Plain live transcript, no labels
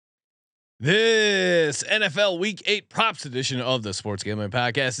This NFL Week 8 props edition of the Sports Gambling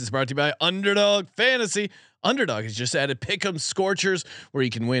Podcast is brought to you by Underdog Fantasy. Underdog has just added Pick'em Scorchers, where you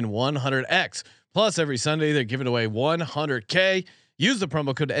can win 100x. Plus, every Sunday they're giving away 100K. Use the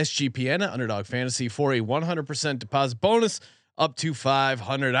promo code SGPN at Underdog Fantasy for a 100% deposit bonus up to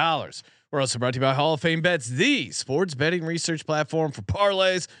 $500. We're also brought to you by Hall of Fame Bets, the sports betting research platform for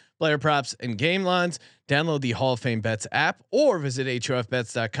parlays, player props, and game lines. Download the Hall of Fame Bets app or visit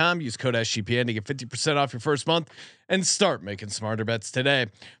HOFBets.com. Use code SGPN to get 50% off your first month and start making smarter bets today.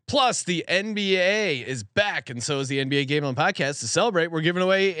 Plus, the NBA is back, and so is the NBA Gambling Podcast. To celebrate, we're giving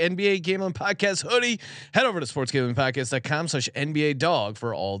away NBA Gambling Podcast hoodie. Head over to sportsgamblingpodcast.com/NBA Dog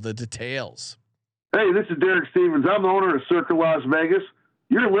for all the details. Hey, this is Derek Stevens. I'm the owner of Circa Las Vegas.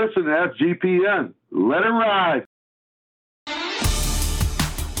 You're listening to SGPN. Let it ride.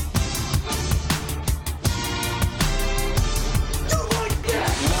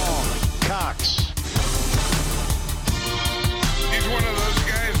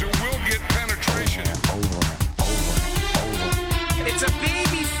 It's a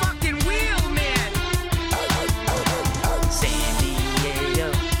baby fucking wheel, man. San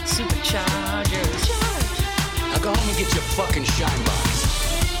Diego Superchargers. Now go home and get your fucking shine box.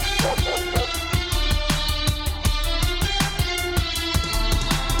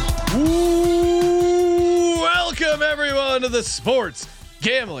 Welcome everyone to the Sports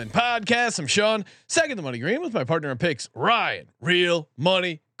Gambling Podcast. I'm Sean, second the money green, with my partner in picks, Ryan, Real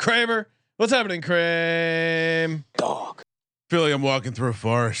Money Kramer. What's happening, Kramer? Dog. Feel like I'm walking through a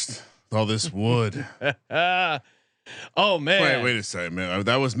forest with all this wood. Oh man! Wait a second, man.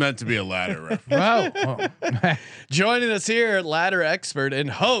 That was meant to be a ladder reference. Wow. Joining us here, ladder expert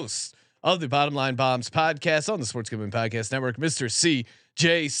and host of the Bottom Line Bombs podcast on the Sports Gambling Podcast Network, Mr.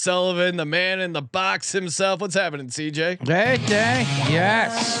 CJ Sullivan, the man in the box himself. What's happening, CJ? Hey,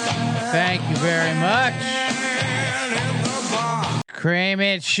 yes. Thank you very much. Kramer,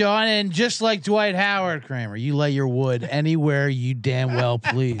 it's Sean, and just like Dwight Howard, Kramer, you lay your wood anywhere you damn well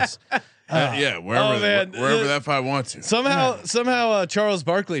please. Yeah, wherever if I want to. Somehow, Charles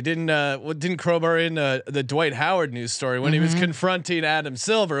Barkley didn't crowbar in the Dwight Howard news story when he was confronting Adam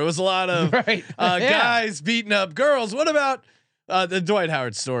Silver. It was a lot of guys beating up girls. What about the Dwight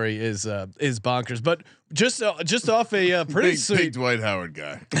Howard story is bonkers, but just off a pretty big Dwight Howard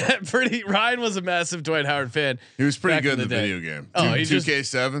guy. Ryan was a massive Dwight Howard fan. He was pretty good in the video game. Oh, he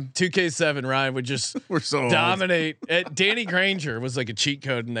 2K7. 2K7. Ryan would just dominate. Danny Granger was like a cheat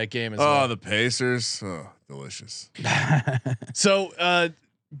code in that game as well. Oh, the Pacers. Oh, delicious. So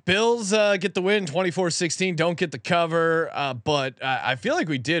Bills get the win 24-16. Don't get the cover, but I feel like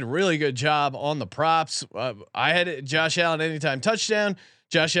we did a really good job on the props. I had Josh Allen anytime touchdown,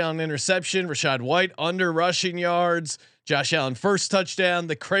 Josh Allen interception, Rachaad White under rushing yards, Josh Allen first touchdown.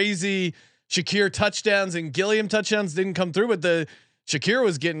 The crazy Shakir touchdowns and Gilliam touchdowns didn't come through, but the Shakir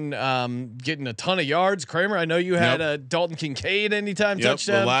was getting a ton of yards. Kramer, I know you had a Dalton Kincaid anytime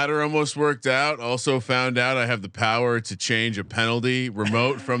touchdown. The ladder almost worked out. Also found out I have the power to change a penalty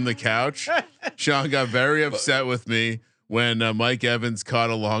remote from the couch. Sean got very upset with me when Mike Evans caught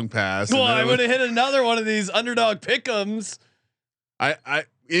a long pass. Well, I would have hit another one of these underdog pick'ems. I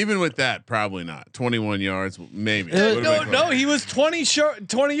even with that, probably not 21 yards, maybe. No, he was 20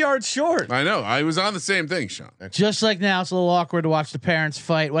 yards short. I know. I was on the same thing, Sean. Just like now, it's a little awkward to watch the parents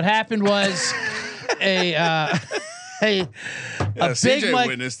fight. What happened was big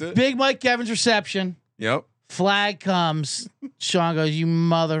Mike Evans reception. Yep. Flag comes. Sean goes, "You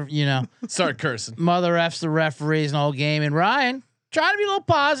mother," Start cursing. Mother F's the referees and the whole game. And Ryan, trying to be a little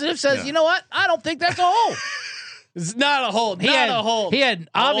positive, says, "You know what? I don't think that's a hold." It's not a hold. He had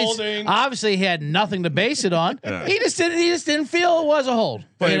obviously he had nothing to base it on. Yeah. He just didn't feel it was a hold.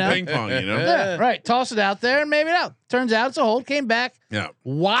 Playing ping pong, Yeah, right. Toss it out there and maybe out. Turns out it's a hold. Came back. Yeah.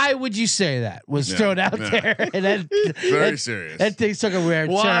 Why would you say that? Was thrown out there, and then very serious. That thing took a weird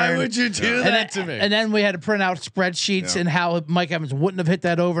turn. Why would you do that to me? And then we had to print out spreadsheets and how Mike Evans wouldn't have hit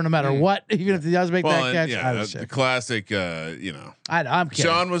that over no matter what, even if he does make that catch. Yeah, the classic. I'm kidding.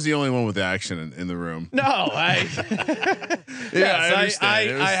 Sean was the only one with action in the room. No, I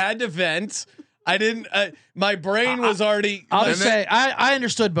had to vent. I didn't. My brain was already. I'll just say I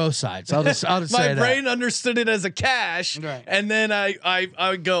understood both sides. I'll just my say brain understood it as a cash, right. And then I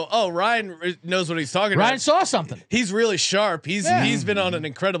would go, oh, Ryan knows what he's talking about. Ryan saw something. He's really sharp. He's been on an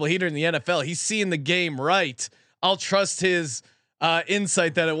incredible heater in the NFL. He's seeing the game right. I'll trust his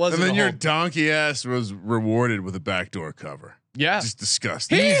insight that it wasn't. And then your donkey ass was rewarded with a backdoor cover. Yeah. Just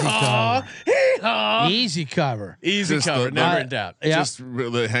disgusting. Hee-haw, hee-haw. Easy cover. Easy Just cover, the- never in doubt. Yeah. Just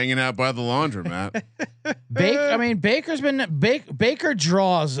really hanging out by the laundromat. I mean, Baker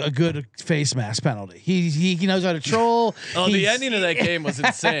draws a good face mask penalty. He knows how to troll. Oh, the He's- ending of that game was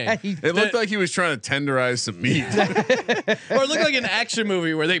insane. It looked like he was trying to tenderize some meat. Or it looked like an action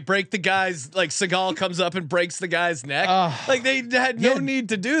movie where they break the guy's, like Seagal comes up and breaks the guy's neck. Like they had no Yeah. need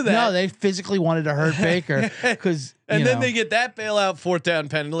to do that. No, they physically wanted to hurt Baker because and then they get that bailout 4th down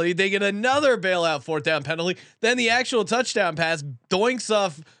penalty. They get another bailout 4th down penalty. Then the actual touchdown pass doinks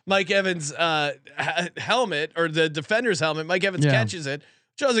off Mike Evans' helmet or the defender's helmet. Mike Evans catches it.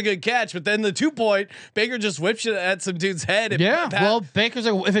 Which was a good catch, but then the 2-point, Baker just whips it at some dude's head. And well, Baker's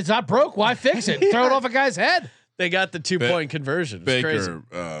like, if it's not broke, why fix it? Throw it off a guy's head. they got the 2-point conversion. It's crazy.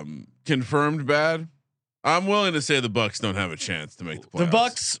 Baker confirmed bad. I'm willing to say the Bucks don't have a chance to make the playoffs. The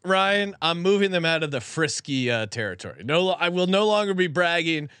Bucks, Ryan, I'm moving them out of the frisky territory. No, I will no longer be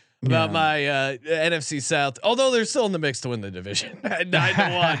bragging about my NFC South, although they're still in the mix to win the division at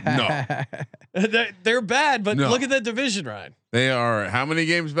 9-1. No, They're bad, but No. look at that division, Ryan. they are how many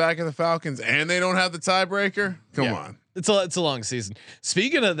games back of the Falcons, and they don't have the tiebreaker. Come Yeah. on. It's a long season.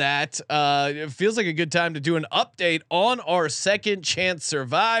 Speaking of that, it feels like a good time to do an update on our Second Chance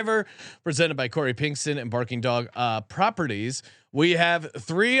Survivor, presented by Corey Pinkston and Barking Dog Properties. We have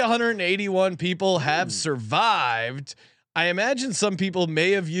 381 people have survived. I imagine some people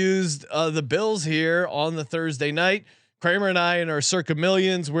may have used the Bills here on the Thursday night. Kramer and I in our Circa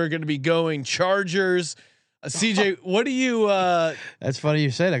Millions, we're going to be going Chargers. CJ, what do you? That's funny you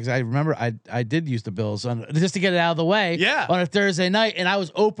say that because I remember I did use the Bills just to get it out of the way. Yeah. On a Thursday night, and I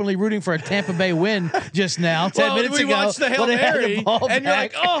was openly rooting for a Tampa Bay win just now. 10 minutes we ago, watched the Hail when they had the Mary, ball and you're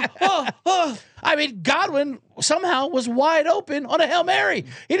back. like, oh. I mean, Godwin somehow was wide open on a Hail Mary.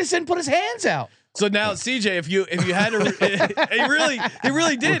 He just didn't put his hands out. So now, CJ, if you had to, he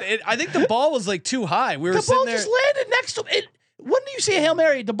really did. I think the ball was like too high. We were The sitting ball there. just landed next to it. When do you see a Hail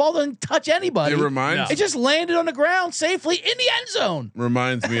Mary? The ball doesn't touch anybody. It reminds It just landed on the ground safely in the end zone.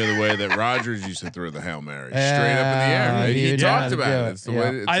 reminds me of the way that Rodgers used to throw the Hail Mary straight up in the air. He he talked did. about Yeah. it. It's the Yeah.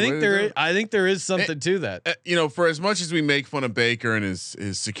 way. It's I the think way to do it. I think there is something to that. You know, for as much as we make fun of Baker and his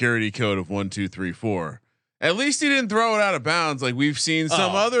security code of 1, 2, 3, 4, at least he didn't throw it out of bounds like we've seen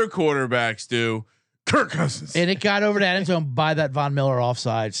some other quarterbacks do. Kirk Cousins. And it got over to end zone by that Von Miller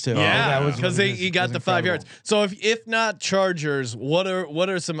offsides too. Yeah, That because he got the 5 yards. So if not Chargers, what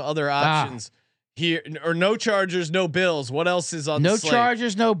are some other options here? Or no Chargers, no Bills. What else is on No the slate?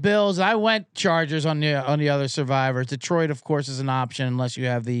 Chargers, no Bills. I went Chargers on the other survivors. Detroit, of course, is an option unless you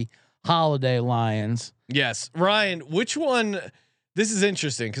have the Holiday Lions. Yes, Ryan. Which one? This is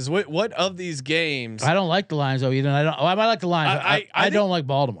interesting because what of these games? I don't like the Lions though. I might like the Lions. I don't like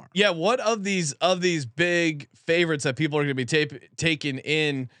Baltimore. Yeah, what of these big favorites that people are going to be taking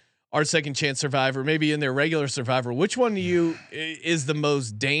in our Second Chance Survivor, maybe in their regular Survivor? Which one to you is the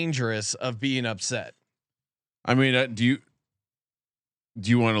most dangerous of being upset? I mean, do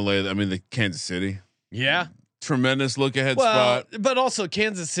you want to lay? I mean, the Kansas City. Yeah, Tremendous look ahead well, spot. but also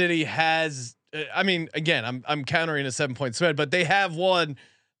Kansas City has. I mean, again, I'm countering a 7-point spread, but they have won.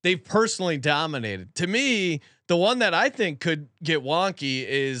 They've personally dominated. To me, the one that I think could get wonky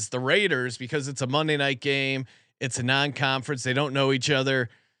is the Raiders because it's a Monday night game. It's a non-conference. They don't know each other.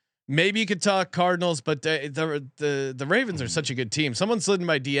 Maybe you could talk Cardinals, but the Ravens are such a good team. Someone slid in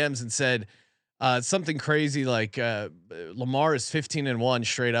my DMs and said something crazy like Lamar is 15-1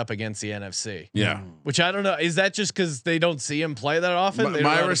 straight up against the NFC. Yeah. Which I don't know. Is that just because they don't see him play that often?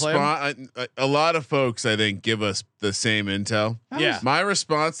 My response, a lot of folks, I think, give us the same intel. Yeah. My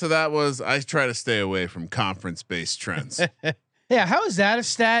response to that was, I try to stay away from conference-based trends. Yeah, how is that a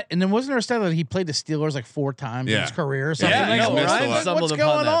stat? And then wasn't there a stat that he played the Steelers like 4 times in Yeah. his career or something? Yeah, like no, that? Ryan What's stumbled upon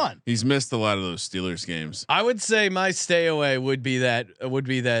going that. on? He's missed a lot of those Steelers games. I would say my stay away would be that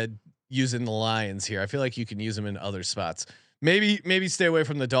using the Lions here. I feel like you can use them in other spots. Maybe stay away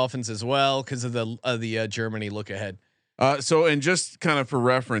from the Dolphins as well because of the Germany look ahead. So, and just kind of for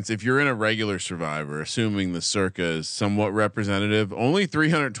reference, if you're in a regular Survivor, assuming the Circa is somewhat representative, only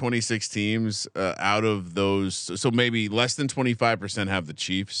 326 teams out of those, so maybe less than 25% have the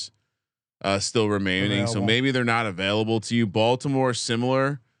Chiefs still remaining. Available. So maybe they're not available to you. Baltimore,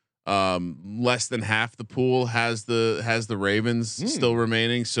 similar. Less than half the pool has the Ravens still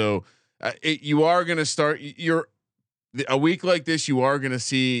remaining. So you are going to start. A week like this, you are going to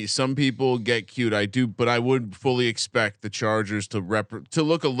see some people get cute. But I would fully expect the Chargers to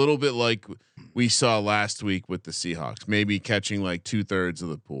look a little bit like we saw last week with the Seahawks, maybe catching like 2/3 of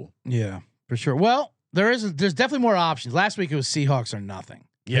the pool. Yeah, for sure. Well, there's definitely more options. Last week it was Seahawks or nothing.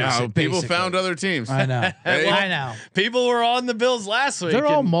 Yeah, Wow, people basically. found other teams. I know. I know. people were on the Bills last week. They're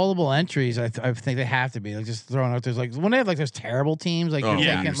all and- multiple entries. I think they have to be like just throwing out. There's like when they have like those terrible teams, like Oh, you're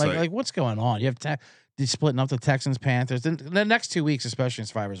yeah. thinking You're like what's going on? You have they're splitting up the Texans, Panthers. Then the next 2 weeks, especially in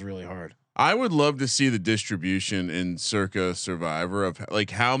Survivor, is really hard. I would love to see the distribution in Circa Survivor of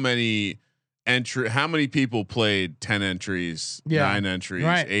like how many people played 10 entries, Yeah. 9 entries,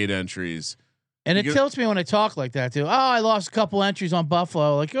 Right. 8 entries. And it Because- tilts me when I talk like that too. Oh, I lost a couple entries on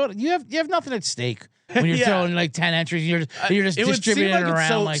Buffalo. Like you have nothing at stake when you're Yeah. throwing like 10 entries. You're just it would seem distributing like it it's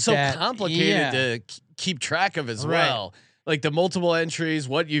around like so that. complicated Yeah. to keep track of as Right. well. Like the multiple entries,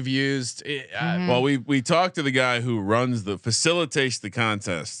 what you've used. Well, we talked to the guy who facilitates the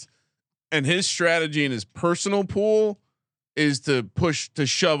contest, and his strategy in his personal pool is to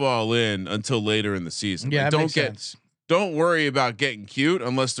shove all in until later in the season. Yeah, Like, that makes sense. don't worry about getting cute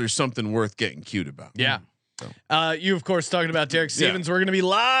unless there's something worth getting cute about. Yeah. You of course talking about Derek Stevens. We're going to be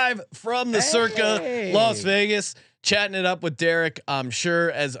live from the Circa Hey. Las Vegas, chatting it up with Derek. I'm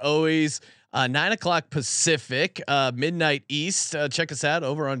sure as always, 9:00 Pacific, midnight East. Check us out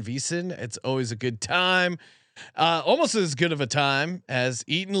over on VSiN. It's always a good time. Almost as good of a time as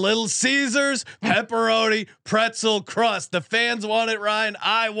eating Little Caesars pepperoni pretzel crust. The fans want it, Ryan.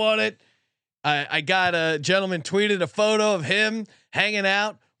 I want it. I got a gentleman tweeted a photo of him hanging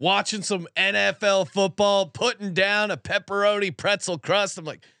out, watching some NFL football, putting down a pepperoni pretzel crust. I'm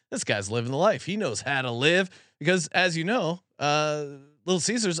like, this guy's living the life. He knows how to live because, as you know, Little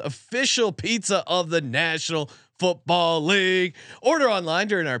Caesars official pizza of the National Football League. Order online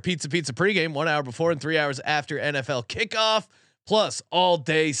during our Pizza pregame 1 hour before and 3 hours after NFL kickoff, plus all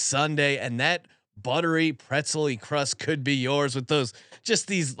day Sunday. And that buttery pretzel-y crust could be yours with just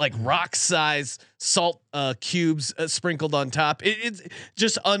these like rock size salt cubes sprinkled on top. It's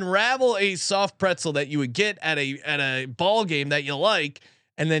just unravel a soft pretzel that you would get at a ball game that you like,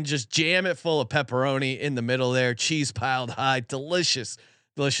 and then just jam it full of pepperoni in the middle there, cheese piled high, delicious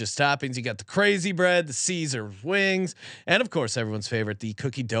toppings. You got the crazy bread, the Caesar wings, and of course everyone's favorite, the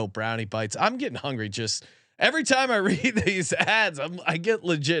cookie dough brownie bites. I'm getting hungry just every time I read these ads. I get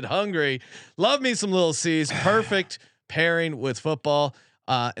legit hungry. Love me some Little C's. Perfect pairing with football.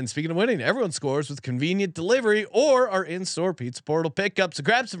 And speaking of winning, everyone scores with convenient delivery or our in-store pizza portal pickup. So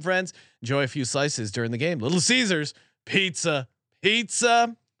grab some friends, enjoy a few slices during the game. Little Caesars pizza.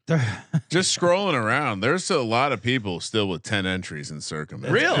 Just scrolling around, there's a lot of people still with 10 entries in Circa.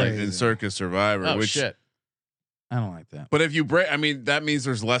 Man. Really? In Circa Survivor. Oh which, shit. I don't like that. But if you break, I mean, that means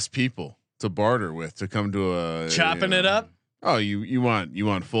there's less people to barter with to come to a Chopping it up. Oh, you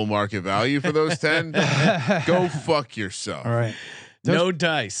want full market value for those 10? Go fuck yourself. All right. No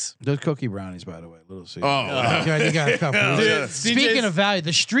dice. Those cookie brownies, by the way, Little Caesars. Oh, You got a couple. Dude, Speaking CJ's of value,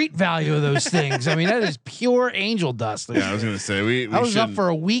 the street value of those things. I mean, that is pure angel dust. yeah. I was gonna say we I was up shouldn't- for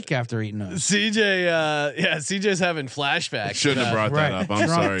a week after eating those. CJ's having flashbacks. shouldn't have brought that up. I'm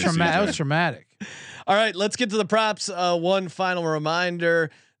sorry. That CJ. was traumatic. All right, let's get to the props. One final reminder: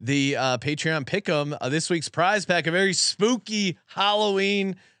 the Patreon Pick'em. This week's prize pack, a very spooky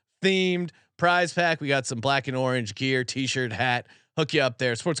Halloween themed prize pack. We got some black and orange gear, t-shirt, hat. Hook you up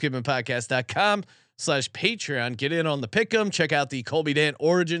there. sportsgamingpodcast.com/Patreon. Get in on the Pick'em. Check out the Colby Dant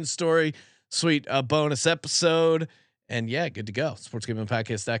origin story. Sweet bonus episode. And yeah, good to go.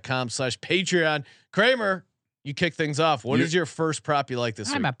 sportsgamingpodcast.com/Patreon. Kramer, you kick things off. What is your first prop you like this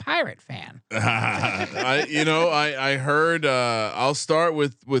I'm week? a pirate fan. I heard. I'll start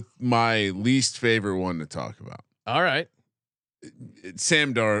with my least favorite one to talk about. All right. It's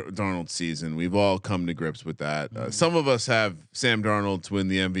Sam Darnold season. We've all come to grips with that. Some of us have Sam Darnold to win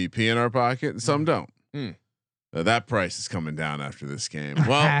the MVP in our pocket, and some don't. That price is coming down after this game.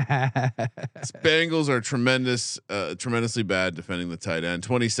 Well, Bengals are tremendously bad defending the tight end,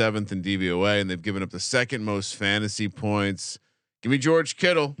 27th in DVOA, and they've given up the second most fantasy points. Give me George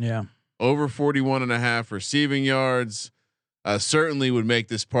Kittle. Yeah. Over 41.5 receiving yards. Certainly would make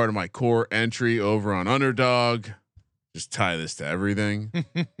this part of my core entry over on Underdog. Just tie this to everything.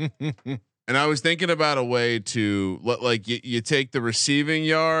 And I was thinking about a way to like you take the receiving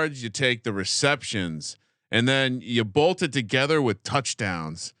yards, you take the receptions, and then you bolt it together with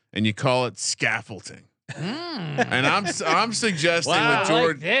touchdowns, and you call it scaffolding. And I'm suggesting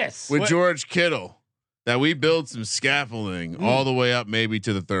Wow, with George Kittle that we build some scaffolding all the way up, maybe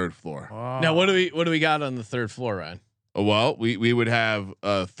to the third floor. Now, what do we got on the third floor, Ryan? Well, we would have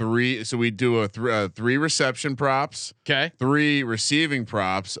 3. So we do 3 reception props, Okay. 3 receiving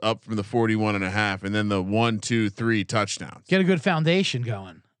props up from the 41.5, and then the 1, 2, 3 touchdowns. Get a good foundation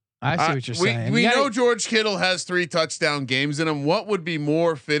going. I see what you're saying. We You gotta- know George Kittle has 3 touchdown games in him. What would be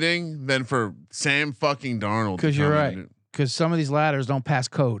more fitting than for Sam fucking Darnold? 'Cause to you're come right. in? because some of these ladders don't pass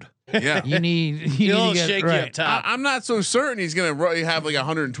code. Yeah. You need He'll to get shake you right. up top. I'm not so certain he's going to have like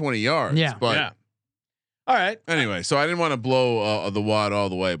 120 yards. Yeah. But Yeah. All right. anyway, so I didn't want to blow the wad all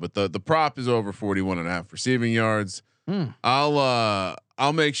the way, but the prop is over 41.5 receiving yards.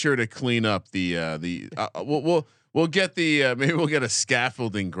 I'll make sure to clean up we'll get maybe we'll get a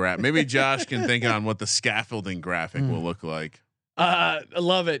scaffolding graph. Maybe Josh can think on what the scaffolding graphic will look like. I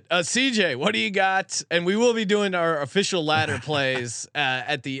love it. CJ, what do you got? And we will be doing our official ladder plays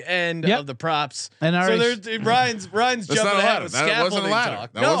at the end Yep. of the props. And so Ryan's That's jumping not a ahead ladder. with That wasn't a scaffolding ladder.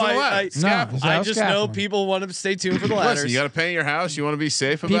 talk. That wasn't a ladder. I just know Scaffolding. people want to stay tuned for the ladders. Listen, you got to paint your house. You want to be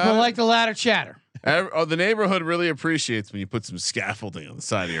safe about People it. like the ladder chatter. The neighborhood really appreciates when you put some scaffolding on the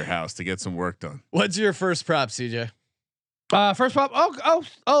side of your house to get some work done. What's your first prop, CJ? First prop.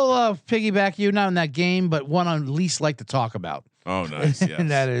 I'll piggyback you, not in that game, but one I least like to talk about. Oh, nice. Yes. And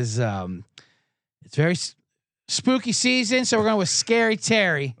that is it's very spooky season, so we're going with Scary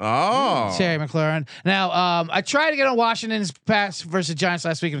Terry. Oh, Terry McLaurin. Now, I tried to get on Washington's pass versus Giants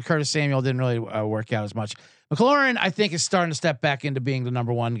last week, and Curtis Samuel didn't really work out as much. McLaurin, I think, is starting to step back into being the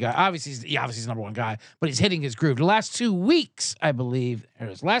number one guy. Obviously, he's the number one guy, but he's hitting his groove. The last 2 weeks, I believe, or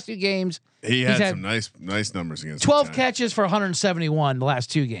his last 2 games, he he's had had some nice numbers against 12 the Giants. catches for 171 the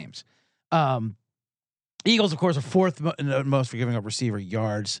last 2 games. Eagles, of course, are 4th most for giving up receiver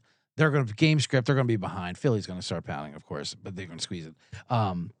yards. They're going to game script. They're going to be behind. Philly's going to start pounding, of course, but they're going to squeeze it.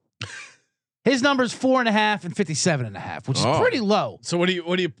 His number's 4.5 and 57.5, which is pretty low. So what do you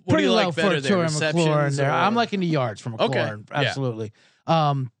Pretty low like for better there? Terry McLaurin Receptions there. or- I'm liking the yards from McLaurin. Okay, yeah. Absolutely.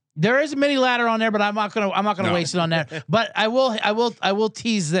 There is a mini ladder on there, but I'm not gonna No. waste it on that. But I will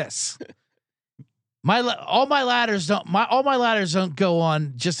tease this. All my ladders don't go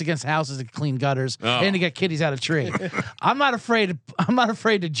on just against houses and clean gutters and to get kitties out of tree. I'm not afraid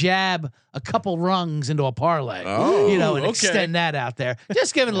to jab a couple rungs into a parlay, and okay. extend that out there.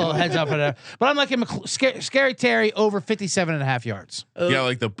 Just giving a little heads up for that. But I'm like Scary Terry over 57.5 yards. Yeah,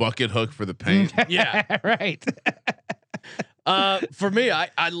 like the bucket hook for the paint. Yeah. Right. For me,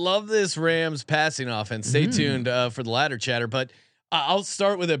 I love this Rams passing offense. Stay tuned for the ladder chatter, but I'll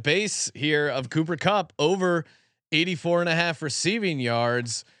start with a base here of Cooper Kupp over 84.5 receiving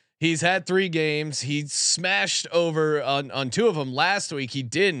yards. He's had 3 games. He smashed over on 2 of them last week. He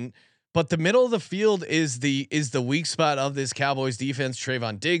didn't, but the middle of the field is the weak spot of this Cowboys defense.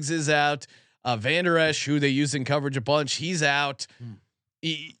 Trayvon Diggs is out. Van Der Esch, who they use in coverage a bunch, he's out.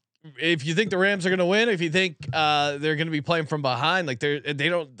 If you think the Rams are going to win, if you think they're going to be playing from behind, like their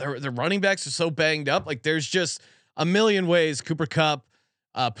running backs are so banged up. Like there's just a million ways Cooper Kupp,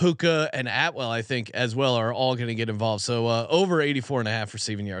 Puka, and Atwell, I think as well, are all going to get involved. So over 84.5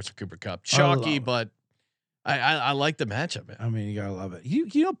 receiving yards for Cooper Kupp. Chalky, but I like the matchup, man. I mean, you gotta love it.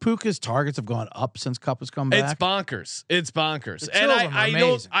 You know, Puka's targets have gone up since Kupp has come back. It's bonkers. It's bonkers. The And two of them are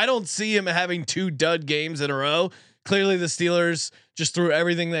amazing. I don't see him having 2 dud games in a row. Clearly the Steelers just threw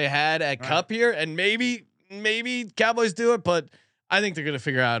everything they had at Kupp here, and maybe Cowboys do it, but I think they're going to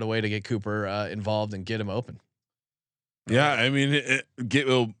figure out a way to get Cooper involved and get him open. Yeah, I mean,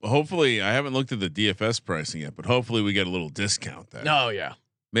 hopefully, I haven't looked at the DFS pricing yet, but hopefully we get a little discount there. No, yeah.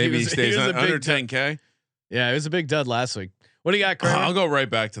 Maybe he he stays was a under big 10K. Yeah, it was a big dud last week. What do you got, Kramer? I'll go right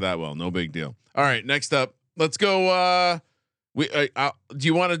back to that. Well, no big deal. All right, next up, let's go. Do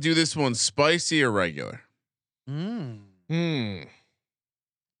you want to do this one spicy or regular?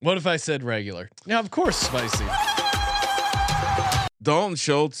 What if I said regular? Yeah, of course, spicy. Dalton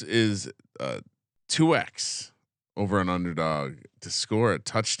Schultz is 2x over an underdog to score a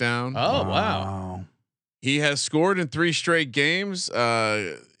touchdown. Oh, wow. He has scored in 3 straight games.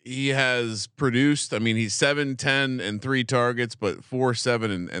 He has produced, I mean, he's 7, 10 and 3 targets, but 4,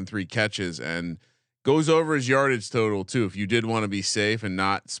 7 and 3 catches, and goes over his yardage total too. If you did want to be safe and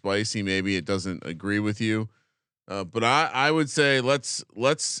not spicy, maybe it doesn't agree with you. But I would say let's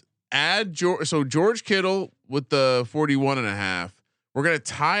add George Kittle with the 41.5. We're going to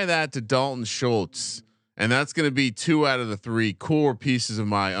tie that to Dalton Schultz. And that's going to be 2 out of the 3 core pieces of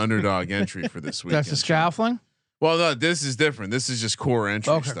my underdog entry for this week. That's the scaffolding. Well, no, this is different. This is just core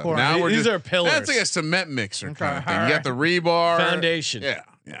entry Okay, stuff. core Now entry. we're These just, are pillars. That's like a cement mixer kind of thing. all You got the rebar Foundation. Yeah.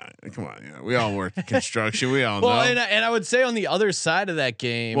 Come on. Yeah, we all work construction. We all Well, know. and I would say on the other side of that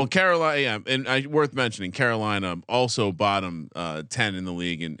game. Well, Carolina, yeah, and worth mentioning, Carolina also bottom 10 in the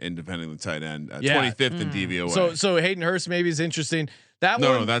league in defending the tight end, 25th in DVOA. So Hayden Hurst maybe is interesting.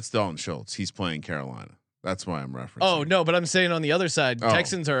 No, that's Dalton Schultz. He's playing Carolina. That's why I'm referencing. Oh no, but I'm saying on the other side, Oh.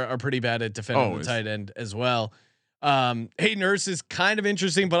 Texans are pretty bad at defending the tight end as well. Hayden Hurst is kind of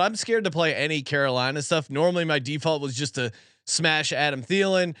interesting, but I'm scared to play any Carolina stuff. Normally, my default was just to smash Adam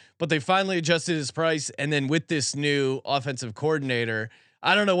Thielen, but they finally adjusted his price. And then with this new offensive coordinator,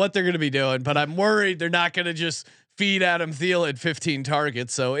 I don't know what they're going to be doing, but I'm worried they're not going to just feed Adam Thielen 15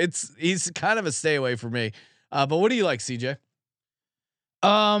 targets. So he's kind of a stay away for me. But what do you like, CJ?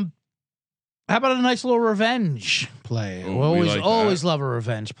 How about a nice little revenge play? Ooh, we we like always that. love a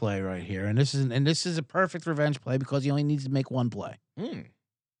revenge play right here, and this is a perfect revenge play because he only needs to make one play,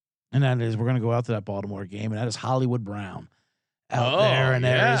 and that is we're going to go out to that Baltimore game, and that is Hollywood Brown out there in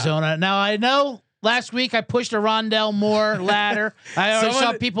Arizona. Now I know last week I pushed a Rondell Moore ladder. I already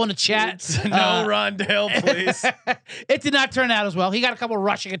saw people in the chat. No Rondell, please. It did not turn out as well. He got a couple of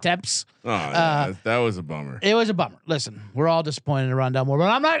rushing attempts. Oh, yeah, that was a bummer. It was a bummer. Listen, we're all disappointed in Rondell Moore,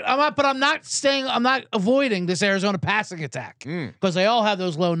 but I'm not avoiding this Arizona passing attack because they all have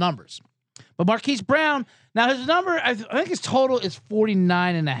those low numbers. But Marquise Brown, now his number, I think his total is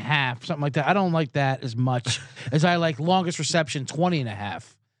 49.5, something like that. I don't like that as much as I like longest reception 20.5,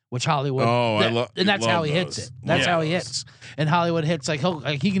 which Hollywood. And that's how he hits it. That's how he hits. And Hollywood hits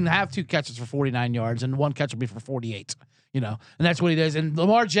he can have 2 catches for 49 yards and 1 catch will be for 48. And that's what he does. And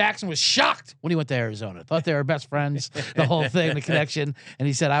Lamar Jackson was shocked when he went to Arizona. Thought they were best friends, the whole thing, the connection. And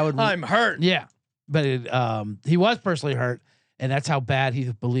he said, I'm hurt. Yeah. But he was personally hurt. And that's how bad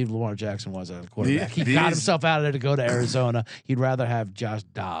he believed Lamar Jackson was as a quarterback. He got himself out of there to go to Arizona. He'd rather have Josh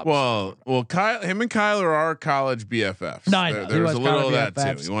Dobbs. Well, him and Kyler are college BFFs. No, I know. There was a little of that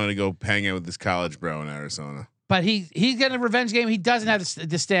BFFs. too. He wanted to go hang out with this college bro in Arizona. But he's getting a revenge game. He doesn't have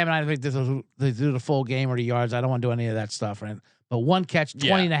the stamina. I think to do the full game or the yards. I don't want to do any of that stuff. Right? But 1 catch,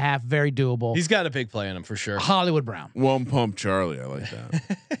 20.5, very doable. He's got a big play in him for sure. Hollywood Brown. One pump Charlie. I like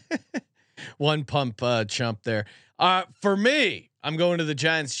that. One pump chump there. For me, I'm going to the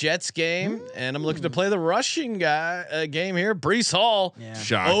Giants Jets game, and I'm looking to play the rushing game here. Brees Hall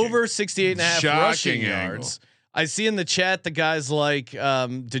Shocking. over 68.5 rushing Shocking yards. I see in the chat the guys like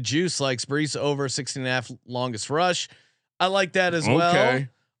DeJuice likes Brees over 16.5 longest rush. I like that as well.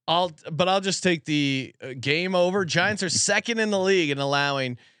 I'll just take the game over. Giants are second in the league in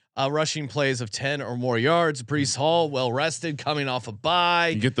allowing rushing plays of 10 or more yards. Brees Hall well rested, coming off a bye.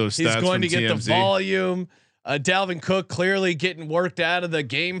 You get those stats He's going to from get TMZ. the volume. Dalvin Cook clearly getting worked out of the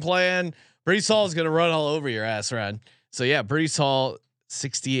game plan. Brees Hall is going to run all over your ass, Rod. So yeah, Brees Hall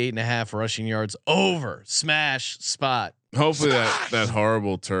 68.5 rushing yards over smash spot. Hopefully that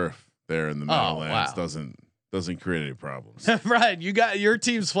horrible turf there in the Meadowlands wow. doesn't create any problems. Right, you got your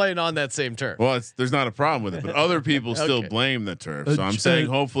team's playing on that same turf. Well, there's not a problem with it, but other people still blame the turf. So I'm saying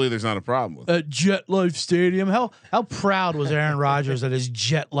hopefully there's not a problem with it. At Jet Life Stadium, how proud was Aaron Rodgers at his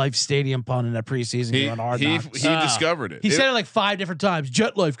Jet Life Stadium pun in that preseason game on Hard He Knocks? discovered it. He said it like 5 different times.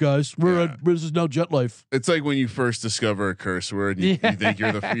 Jet Life, guys. This is no Jet Life. It's like when you first discover a curse word, you think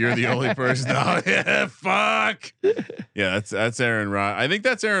you're the only person. Oh yeah, fuck. Yeah, that's Aaron Rod. I think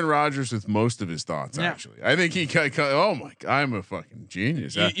that's Aaron Rodgers with most of his thoughts. Actually, I think he. Oh my God, I'm a fucking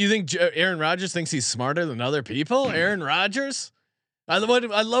genius. You think Aaron Rodgers thinks he's smarter than other people? Aaron Rodgers. I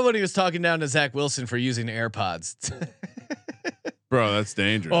love when he was talking down to Zach Wilson for using AirPods. Bro, that's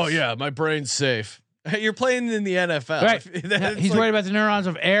dangerous. Oh yeah, my brain's safe. Hey, you're playing in the NFL. Right. He's worried about the neurons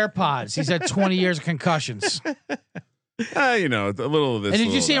of AirPods. He's had 20 years of concussions. A little of this. And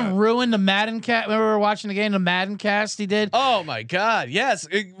did you see him ruin the Madden cast? Remember we were watching the game, the Madden cast he did? Oh my God. Yes.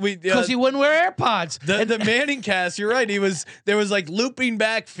 Because he wouldn't wear AirPods. The Manning cast, you're right. There was like looping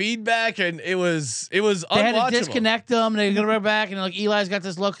back feedback and it was unwatchable. They had to disconnect them and they're going to run back and like Eli's got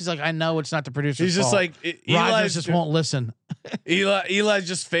this look. He's like, I know it's not the producer's He's just fault. like, Rodgers just won't listen. Eli's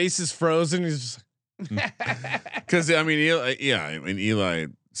just face is frozen. He's just because I mean, Eli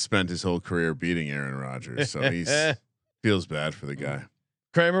spent his whole career beating Aaron Rodgers, so he's feels bad for the guy.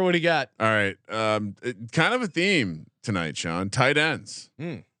 Kramer, what do you got? All right, kind of a theme tonight, Sean. Tight ends.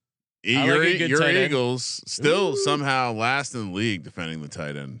 I Your like a good tight end. Eagles still somehow last in the league defending the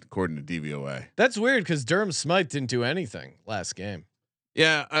tight end, according to DVOA. That's weird because Durham Smythe didn't do anything last game.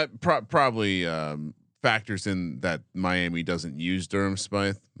 Yeah, probably factors in that Miami doesn't use Durham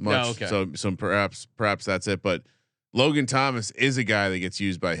Smythe much. Oh, okay. So perhaps that's it. But Logan Thomas is a guy that gets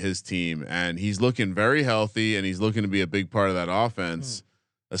used by his team, and he's looking very healthy, and he's looking to be a big part of that offense,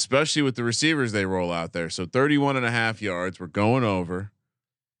 especially with the receivers they roll out there. So 31.5 yards. We're going over.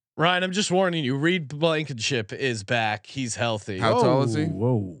 Ryan, I'm just warning you. Reed Blankenship is back. He's healthy. How tall is he?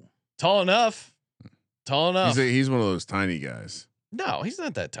 Whoa. Tall enough. Tall enough. He's one of those tiny guys. No, he's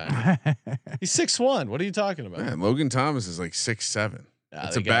not that tiny. He's 6'1". What are you talking about? Man, Logan Thomas is like 6'7". Nah,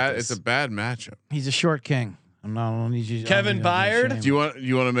 It's they got this. a bad matchup. He's a short king. I'm not. I don't need you. Kevin Byard? Do you want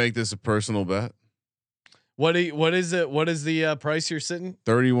to make this a personal bet? What is it? What is the price you're sitting?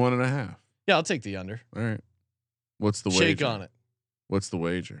 31.5. Yeah, I'll take the under. All right. What's the Shake wager? on it. What's the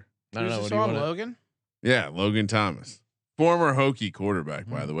wager? I don't Who's know. this What do you on, want? Logan? Yeah, Logan Thomas, former Hokie quarterback,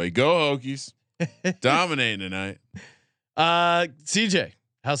 by the way. Go Hokies, dominating tonight. CJ,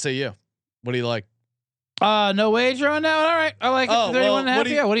 how say you? What do you like? No wager on that one. All right, I like it. Oh, 31 and a well, half. what do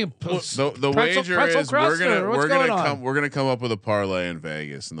you- Yeah. What do you? The Pretzel wager is crust or what's going on? we're gonna come up with a parlay in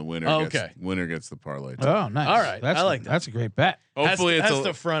Vegas, and the winner Oh, gets okay. winner gets the parlay. Oh, nice. All right, that's I like that. That's a great bet. Hopefully has it's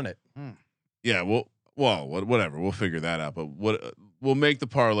to front it. yeah. Whatever. We'll figure that out. But we'll make the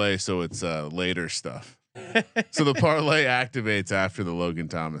parlay so it's later stuff. So the parlay activates after the Logan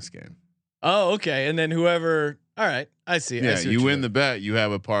Thomas game. Oh, okay. And then whoever. All right, I see. I Yeah, see what you you're win doing. the bet. You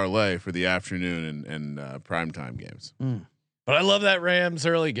have a parlay for the afternoon and primetime games. But I love that Rams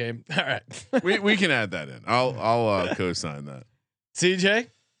early game. All right, we can add that in. I'll co-sign that. CJ.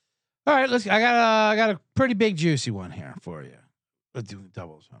 All right, let's. I got a pretty big juicy one here for you. Let's do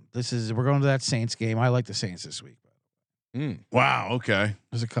doubles. We're going to that Saints game. I like the Saints this week. Wow. Okay,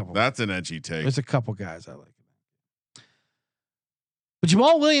 There's a couple. that's an edgy take. There's a couple guys I like. But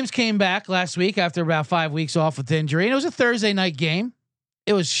Jamal Williams came back last week after about 5 weeks off with injury, and it was a Thursday night game.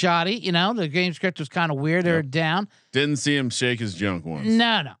 It was shoddy, the game script was kind of weird. They were down. Didn't see him shake his junk once.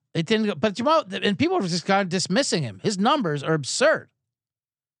 No, it didn't go. But Jamal and people were just kind of dismissing him. His numbers are absurd.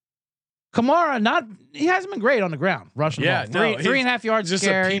 Kamara, he hasn't been great on the ground rushing. Yeah, the ball. no, 3.5 yards Just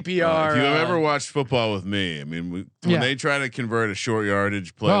carry. a PPR. If you have ever watched football with me, I mean, when they try to convert a short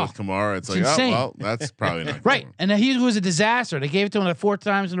yardage play with Kamara, it's like, insane. oh well, that's probably not Right, going. and he was a disaster. They gave it to him like 4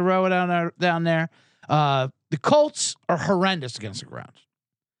 times in a row down there. The Colts are horrendous against the ground.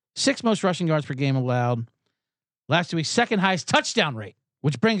 6th most rushing yards per game allowed. Last 2 weeks, 2nd highest touchdown rate,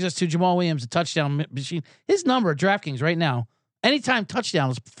 which brings us to Jamal Williams, the touchdown machine. His number at DraftKings right now, anytime touchdown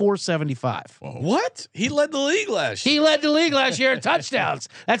is 475. What? He led the league last year. He led the league last year in touchdowns.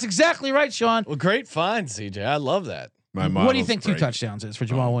 That's exactly right, Sean. Well, great find, CJ. I love that. My What do you model's think 2 breaking. touchdowns is for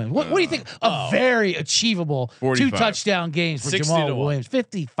Jamal Williams? What do you think? A very achievable 45. 2 touchdown games for 60 Jamal to 1. Williams.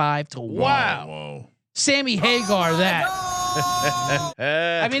 55 to 1. Wow. Whoa. Sammy Hagar, that.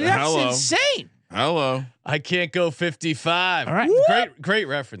 I mean, that's Hello. insane. Hello. I can't go 55. All right. Great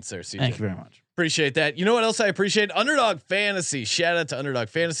reference there, CJ. Thank you very much. Appreciate that. You know what else I appreciate? Underdog Fantasy. Shout out to Underdog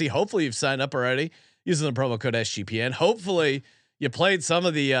Fantasy. Hopefully you've signed up already using the promo code SGPN. Hopefully you played some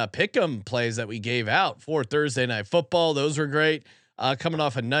of the pick'em plays that we gave out for Thursday Night Football. Those were great. Coming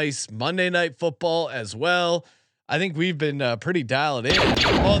off a nice Monday Night Football as well. I think we've been pretty dialed in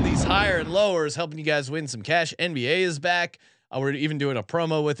on these higher and lowers, helping you guys win some cash. NBA is back. We're even doing a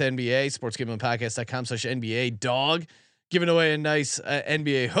promo with NBA, sportsgamblingpodcast.com/NBA dog, giving away a nice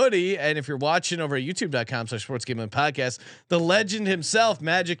NBA hoodie. And if you're watching over at youtube.com/sportsgamblingpodcast, the legend himself,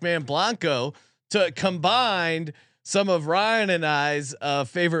 Magic Man Blanco, combined some of Ryan and I's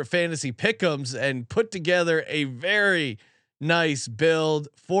favorite fantasy pick'ems and put together a very nice build.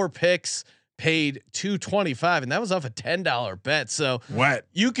 4 picks, paid $225, and that was off a $10 bet. So What?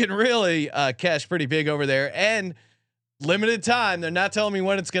 you can really cash pretty big over there. And limited time, they're not telling me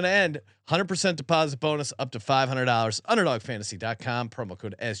when it's going to end. 100% deposit bonus up to $500. Underdogfantasy.com, promo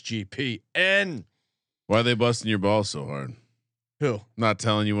code SGPN. Why are they busting your balls so hard? Who? Not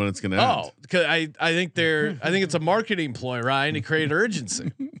telling you when it's gonna end. Oh, because I think it's a marketing ploy, Ryan, to create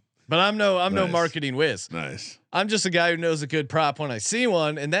urgency. But I'm no Nice. marketing whiz. Nice. I'm just a guy who knows a good prop when I see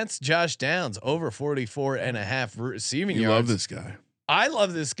one, and that's Josh Downs over 44.5 receiving You yards. love this guy. I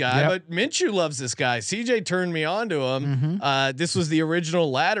love this guy, Yep. but Minshew loves this guy. CJ turned me on to him. This was the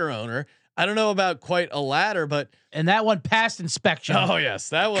original ladder owner. I don't know about quite a ladder, but And that one passed inspection. oh yes,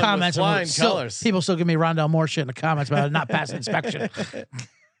 that one Comments was flying still- colors. People still give me Rondell Moore shit in the comments about it not passing inspection.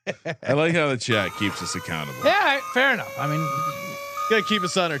 I like how the chat keeps us accountable. Yeah, all right, fair enough. I mean, Gotta keep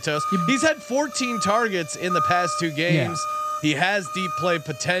us on our toes. He's had 14 targets in the past 2 games. He has deep play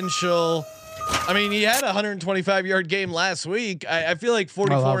potential. I mean, he had a 125-yard game last week. I feel like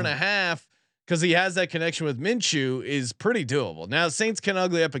 44.5, because he has that connection with Minshew, is pretty doable. Now Saints can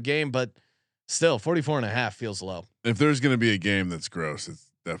ugly up a game, but still 44.5 feels low. If there's gonna be a game that's gross, it's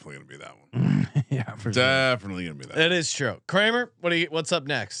definitely gonna be that one. yeah, for sure. Definitely gonna be that. That is true. Kramer, what's up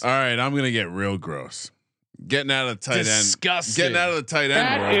next? All right, I'm gonna get real gross. Getting out of the tight Disgusting. end. Getting out of the tight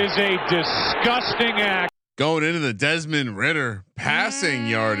end world. That is a disgusting act. Going into the Desmond Ritter passing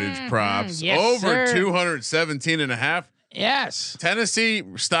yardage props yes, over sir. 217.5. Yes. Tennessee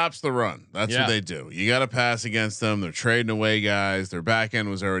stops the run. That's Yeah. what they do. You got to pass against them. They're trading away guys. Their back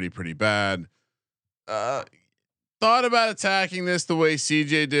end was already pretty bad. Thought about attacking this the way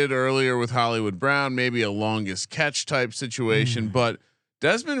CJ did earlier with Hollywood Brown, maybe a longest catch type situation, but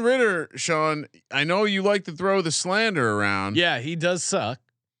Desmond Ritter, Sean, I know you like to throw the slander around. Yeah, he does suck.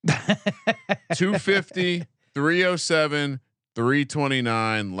 250, 307,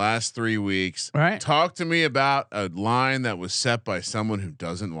 329 last 3 weeks. Right. Talk to me about a line that was set by someone who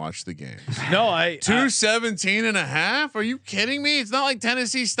doesn't watch the games. No, I 217 and a half. Are you kidding me? It's not like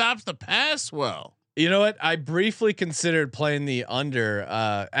Tennessee stops the pass well. You know what? I briefly considered playing the under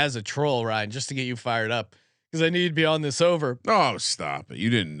as a troll, Ryan, just to get you fired up because I need to be on this over. Oh, stop it! You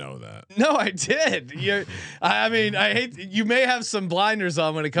didn't know that. No, I did. I mean, I hate. You may have some blinders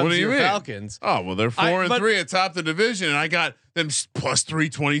on when it comes What do to you your mean? Falcons. Oh well, they're 4 and 3 atop the division, and I got them plus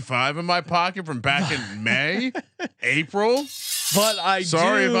 325 in my pocket from back in May, April. But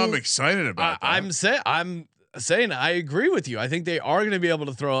Sorry if I'm excited about that. I'm saying I agree with you. I think they are going to be able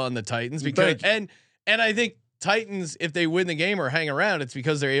to throw on the Titans because and I think Titans, if they win the game or hang around, it's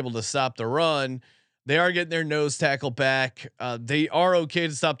because they're able to stop the run. They are getting their nose tackle back. They are okay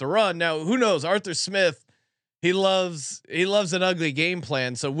to stop the run. Now, who knows? Arthur Smith, he loves an ugly game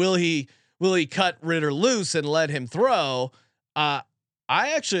plan. So will he cut Ritter loose and let him throw? I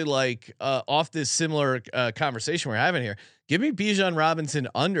actually like off this similar conversation we're having here. Give me Bijan Robinson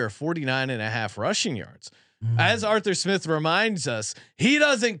under 49.5 rushing yards. As Arthur Smith reminds us, he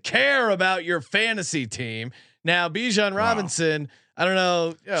doesn't care about your fantasy team. Now, Bijan Robinson, I don't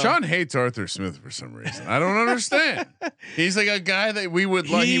know. Sean hates Arthur Smith for some reason. I don't understand. He's like a guy that we would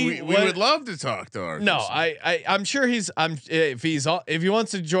we would love to talk to. Arthur No, Smith. I'm sure if he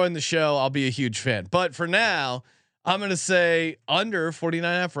wants to join the show, I'll be a huge fan. But for now, I'm going to say under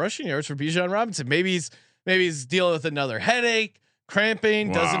 49.5 rushing yards for Bijan Robinson. Maybe he's dealing with another headache.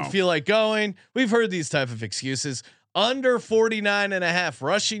 Cramping, doesn't feel like going. We've heard these type of excuses. Under 49.5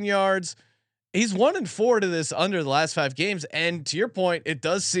 rushing yards. He's 1-4 to this under the last 5 games. And to your point, it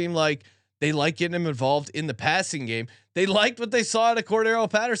does seem like they like getting him involved in the passing game. They liked what they saw out of Cordero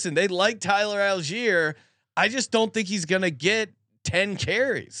Patterson. They like Tyler Algier. I just don't think he's going to get 10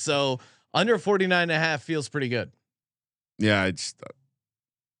 carries. So under 49.5 feels pretty good. Yeah,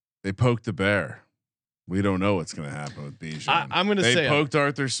 they poked the bear. We don't know what's going to happen with Bijan. I'm going to say they poked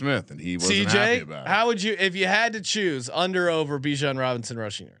Arthur Smith, and he wasn't happy about it. How would you, if you had to choose under over Bijan Robinson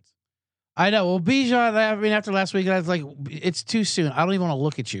rushing yards? I know. Well, Bijan. I mean, after last week, I was like, it's too soon. I don't even want to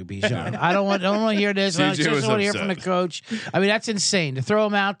look at you, Bijan. I don't want to hear this. I just want to hear from the coach. I mean, that's insane to throw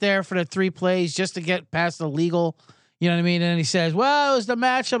him out there for the 3 plays just to get past the legal. You know what I mean? And he says, "Well, it was the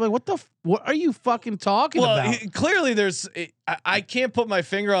matchup." Like, what are you fucking talking about? Clearly, I can't put my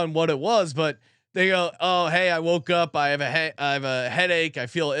finger on what it was, but they go, "Oh, hey, I woke up. I have a headache. I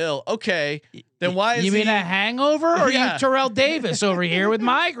feel ill." Okay, then why is you mean a hangover, or you Terrell Davis over here with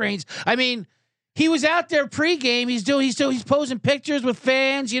migraines? I mean, he was out there pregame. He's posing pictures with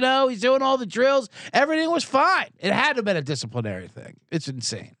fans. You know, he's doing all the drills. Everything was fine. It had to have been a disciplinary thing. It's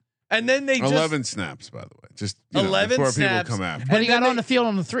insane. And then they 11 snaps, by the way, just 11 before snaps. people come after. But he got on the field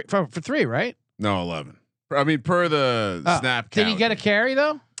on the 3 for 3, right? No, 11. I mean, per the snap count. Did he get a carry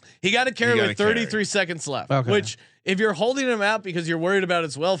though? He got a carry with 33 seconds left. Okay. Which, if you're holding him out because you're worried about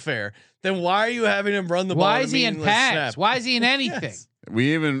his welfare, then why are you having him run the ball? Why is he in pads? Why is he in anything? Yes.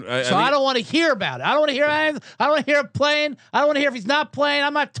 We even I don't want to hear about it. I don't want to hear anything. I don't want to hear him playing. I don't want to hear if he's not playing.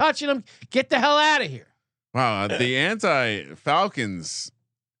 I'm not touching him. Get the hell out of here. Wow, the anti-Falcons.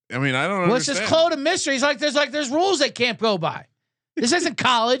 I mean, I don't understand. It's just code of mystery. There's rules they can't go by. This isn't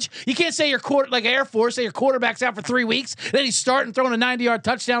college. You can't say like Air Force, say your quarterback's out for 3 weeks, then he's starting throwing a 90-yard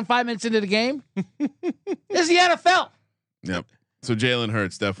touchdown 5 minutes into the game. This is the NFL. Yep. So Jalen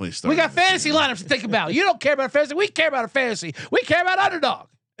Hurts definitely started. We got fantasy lineups to think about. You don't care about fantasy. We care about a fantasy. We care about underdog.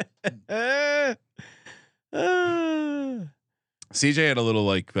 CJ had a little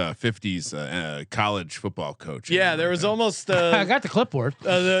like 50s college football coach. Yeah, there was almost. I got the clipboard.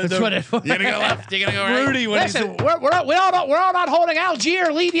 That's what you're gonna go left. You're gonna go right. Rudy, listen, we're all not holding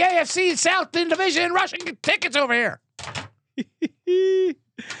Algier lead the AFC South in division and rushing tickets over here.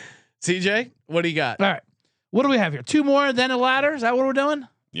 CJ, what do you got? All right, what do we have here? 2 more, then a ladder. Is that what we're doing?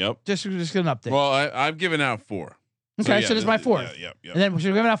 Yep. Just get an update. Well, I've given out 4. Okay, so this is my 4th. Yep. And then we're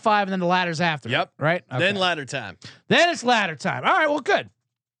giving out 5, and then the ladder's after. Yep. Right. Okay. Then ladder time. Then it's ladder time. All right. Well, good.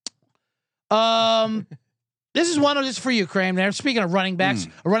 This is one of just for you, Kramer. There. Speaking of running backs,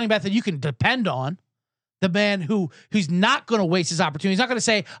 a running back that you can depend on, the man who's not going to waste his opportunity. He's not going to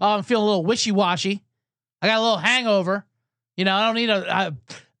say, "Oh, I'm feeling a little wishy-washy. I got a little hangover. You know, I don't need a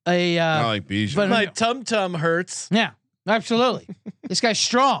I like Bijan. But my tum hurts. Yeah, absolutely. This guy's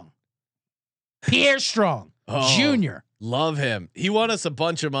strong. Pierre Strong. Junior. Love him. He won us a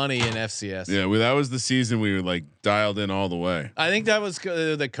bunch of money in FCS. Yeah, well, that was the season we were like dialed in all the way. I think that was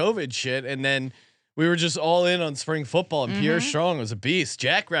the COVID shit, and then We were just all in on spring football, and Pierre Strong was a beast.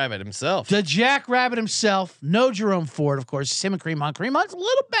 Jackrabbit himself. The Jackrabbit himself. No Jerome Ford, of course. Him and Kareem Hunt. Kareem Hunt's a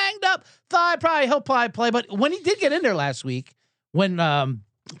little banged up. He'll probably play. But when he did get in there last week, when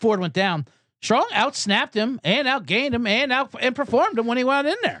Ford went down, Strong outsnapped him and outgained him and performed him when he went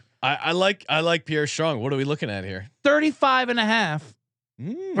in there. I like Pierre Strong. What are we looking at here?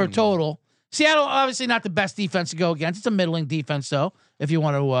 35.5 for total. Seattle, obviously not the best defense to go against. It's a middling defense, though, if you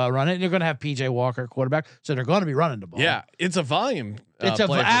want to run it. And you're going to have PJ Walker, quarterback, so they're going to be running the ball. Yeah, it's a volume. It's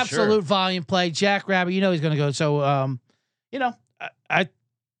an absolute volume play. Jackrabbit, he's going to go. So,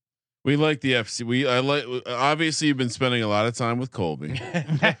 We like the FC. Obviously you've been spending a lot of time with Colby.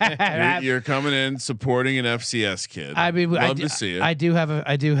 You're coming in supporting an FCS kid. I mean, love to see it. I do have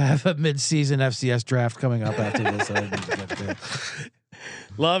a mid-season FCS draft coming up after this. I need to get to.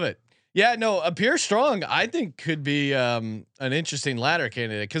 Love it. Yeah, no, Pierre Strong, I think could be an interesting ladder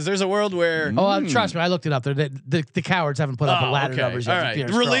candidate because there's a world where. Trust me, I looked it up. The cowards haven't put up the ladder numbers yet. All right,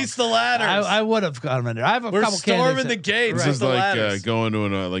 release the ladders. I would have gone in there. I have a couple storming the gates. This is like going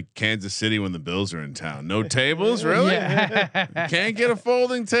to like Kansas City when the Bills are in town. No tables, really? Yeah. Can't get a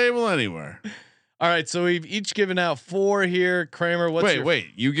folding table anywhere. All right, so we've each given out 4 here. Kramer, wait?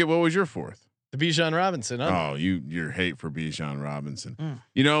 You get what was your 4th? The Bijan Robinson. Oh, your hate for Bijan Robinson. I'm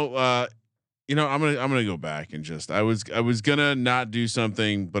gonna go back and just I was gonna not do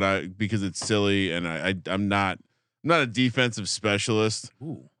something, but because it's silly and I'm not a defensive specialist.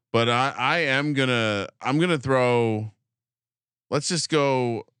 Ooh. But I'm gonna throw. Let's just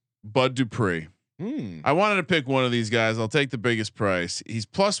go Bud Dupree. I wanted to pick one of these guys. I'll take the biggest price. He's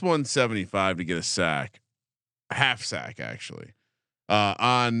plus 175 to get a sack, a half sack actually.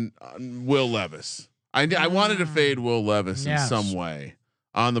 On Will Levis. I wanted to fade Will Levis in some way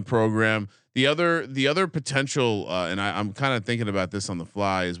on the program. The other potential, and I'm kind of thinking about this on the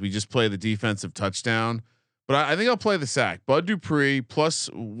fly, is we just play the defensive touchdown, but I think I'll play the sack. Bud Dupree plus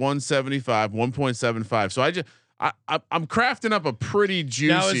 175, 1.75. So I'm crafting up a pretty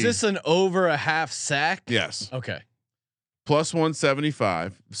juicy. Now is this an over a half sack? Yes. Okay. Plus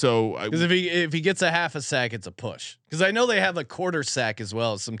 175. So because if he gets a half a sack, it's a push. Because I know they have a quarter sack as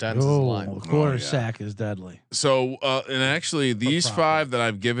well. Sometimes as a line. Quarter sack is deadly. So and actually these 5 that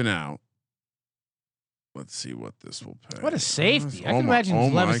I've given out. Let's see what this will pay. What a safety! I can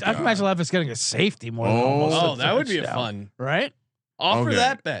imagine Levis. I can imagine Levis getting a safety more. Than that would be a fun, right? Offer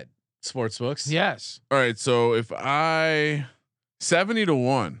that bet, sportsbooks. Yes. All right. So if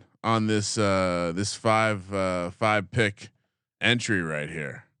 70-1 on this this 5 pick entry right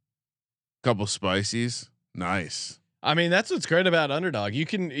here, couple spices, nice. I mean, that's what's great about Underdog. You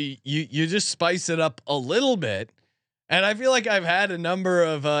can you just spice it up a little bit. And I feel like I've had a number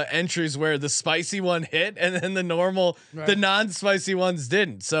of entries where the spicy one hit and then the non-spicy ones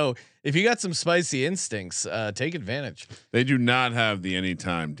didn't. So if you got some spicy instincts, take advantage. They do not have the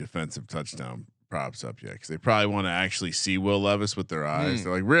anytime defensive touchdown props up yet because they probably want to actually see Will Levis with their eyes.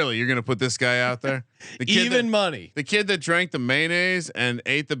 They're like, really? You're going to put this guy out there? The kid money. The kid that drank the mayonnaise and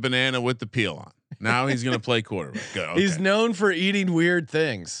ate the banana with the peel on. Now he's going to play quarterback. Good. Okay. He's known for eating weird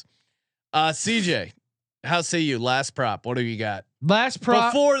things. CJ. How say you? Last prop. What do you got? Last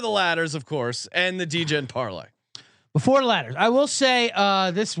prop before the ladders, of course, and the DGen parlay. Before the ladders, I will say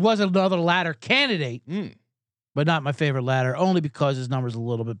this was another ladder candidate, but not my favorite ladder, only because his number's a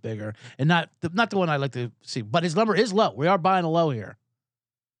little bit bigger and not the one I like to see. But his number is low. We are buying a low here.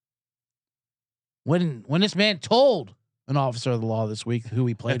 When this man told an officer of the law this week who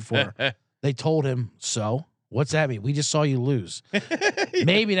he played for, they told him so. What's that mean? We just saw you lose.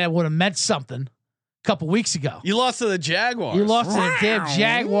 Maybe that would have meant something. Couple weeks ago, you lost to the Jaguars. You lost to the damn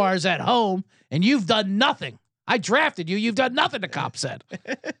Jaguars at home, and you've done nothing. I drafted you. You've done nothing. The cop said.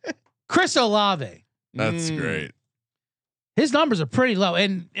 Chris Olave. That's great. His numbers are pretty low,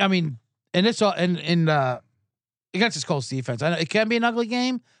 and I mean, and it's all in against his Colts defense. I know it can be an ugly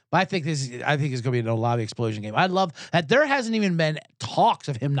game, but I think it's going to be an Olave explosion game. I love that there hasn't even been talks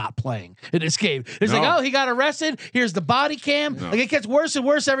of him not playing in this game. It's like, oh, he got arrested. Here's the body cam. Like it gets worse and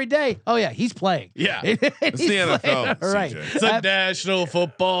worse every day. Oh yeah, he's playing. Yeah, it's the NFL, right? CJ. It's a National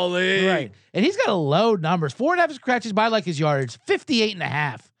Football League, right? And he's got a low numbers. 4.5 scratches, but I like his yardage.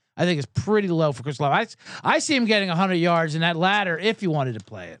 58.5. I think is pretty low for Chris Olave. I see him getting 100 yards in that ladder if you wanted to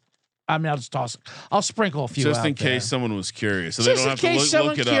play it. I mean, I'll just toss it. I'll sprinkle a few just out in case someone was curious. So just they don't in have case to look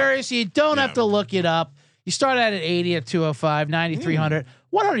someone's it curious, up. you don't have to look it up. You start out at 80 at 205, 9,300,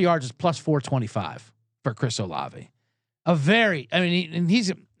 100 yards is plus 425 for Chris Olave. It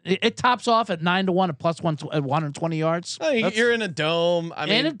tops off at 9-1 at plus 120 yards. You're in a dome.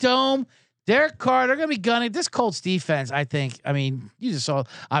 In a dome. Derek Carr, they're going to be gunning this Colts defense. I think. I mean, you just saw.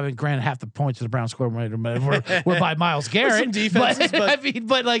 I mean, granted, half the points of the Browns scored were by Myles Garrett. Some defenses, but I mean,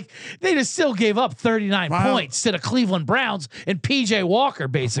 but like they just still gave up 39 points to the Cleveland Browns and PJ Walker.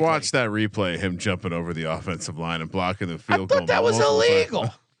 Basically, Watch that replay. Him jumping over the offensive line and blocking the field goal. I thought that was multiple times.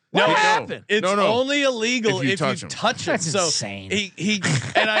 illegal. What happened? It's only illegal If you if touch you him. touch him. That's So insane. he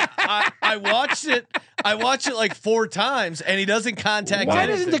and I watched it. I watched it like 4 times, and he doesn't contact. Why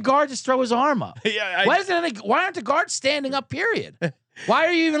anything. doesn't the guard just throw his arm up? Yeah, Why aren't the guards standing up? Period. Why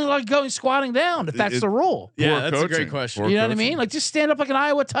are you even like going squatting down if that's the rule? Yeah, Poor that's a coaching. great question. Poor You know what I coaching. mean? Like just stand up like an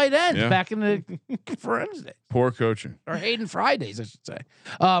Iowa tight end Yeah. back in the Friends days. Poor coaching. Or Hayden Fridays, I should say.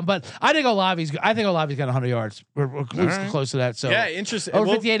 But I think Olave's got 100 yards. We're close to that. So Yeah, interesting. over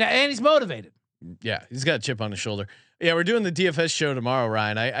Well, 58, and he's motivated. yeah, he's got a chip on his shoulder. Yeah, we're doing the DFS show tomorrow,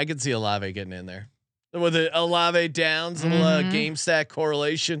 Ryan. I could see Olave getting in there with the Olave Downs little game stack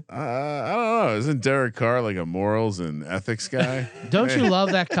correlation. I don't know. Isn't Derek Carr like a morals and ethics guy? Don't you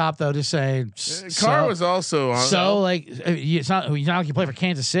love that cop though? Just saying. Carr was also on. It's not like you play for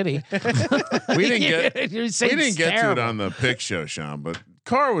Kansas City. we didn't get You're we saying didn't it's get to it terrible. on the pick show, Sean. But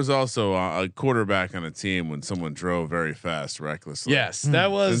Carr was also a quarterback on a team when someone drove very fast, recklessly. Yes,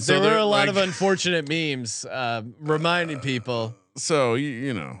 that was. And so there were they're a lot like- of unfortunate memes reminding people. So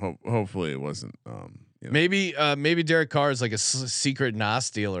you know, hopefully it wasn't. You know. Maybe Derek Carr is like a secret Nas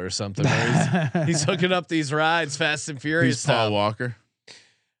dealer or something. Where he's hooking up these rides, Fast and Furious. He's Paul style. Walker.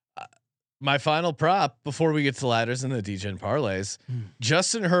 My final prop before we get to ladders and the DGen parlays: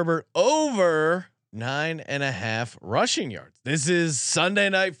 Justin Herbert over 9.5 rushing yards. This is Sunday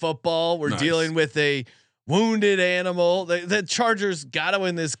Night Football. We're Nice. dealing with a wounded animal. The Chargers got to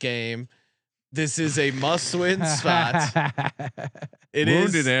win this game. This is a must-win spot. It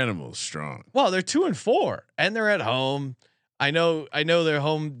is Wounded animals strong. Well, they're 2-4 and they're at home. I know their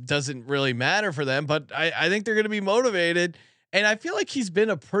home doesn't really matter for them, but I think they're going to be motivated. And I feel like he's been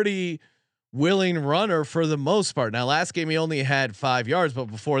a pretty willing runner for the most part. Now, last game he only had 5 yards, but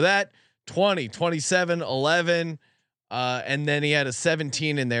before that, 20, 27, 11. And then he had a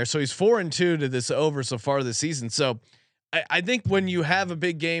 17 in there. So he's 4-2 to this over so far this season. So I think when you have a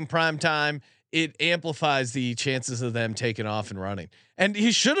big game prime time, it amplifies the chances of them taking off and running. And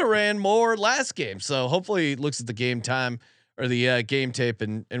he should have ran more last game. So hopefully he looks at the game time or the game tape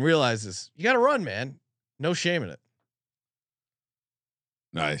and realizes you got to run, man. No shame in it.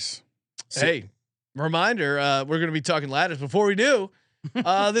 Nice. Hey, reminder, we're going to be talking ladders. Before we do,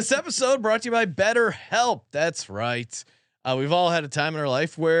 this episode brought to you by BetterHelp. That's right. We've all had a time in our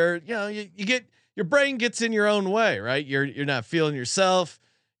life where, you get your brain gets in your own way, right? You're not feeling yourself.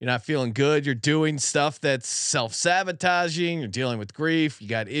 You're not feeling good. You're doing stuff that's self-sabotaging. You're dealing with grief. You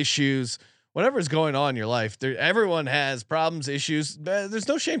got issues, whatever's going on in your life. Everyone has problems, issues. There's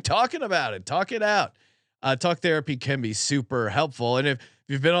no shame talking about it. Talk it out. Talk therapy can be super helpful. And if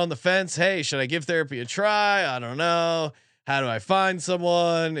you've been on the fence, hey, should I give therapy a try? I don't know. How do I find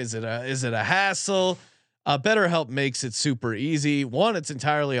someone? Is it a hassle? BetterHelp makes it super easy. One, it's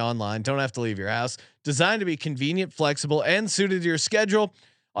entirely online. Don't have to leave your house. Designed to be convenient, flexible, and suited to your schedule.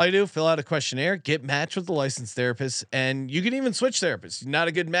 All you do, fill out a questionnaire, get matched with a licensed therapist, and you can even switch therapists. Not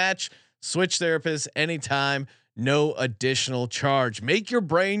a good match, switch therapists anytime, no additional charge. Make your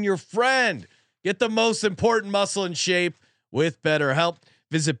brain your friend. Get the most important muscle in shape with BetterHelp.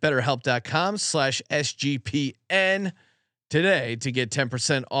 Visit BetterHelp.com/SGPN today to get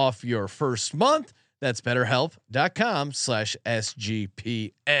 10% off your first month. That's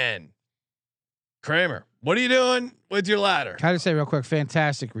BetterHelp.com/SGPN. Kramer, what are you doing with your ladder? Can I just say real quick,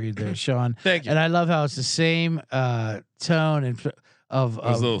 fantastic read there, Sean. Thank you. And I love how it's the same tone and of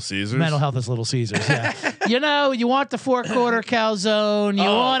Little Caesars. mental health as Little Caesars. Yeah, you want the 4-quarter calzone. You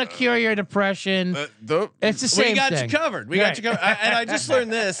want to cure your depression. It's the same We got thing. you covered. We got you covered. And I just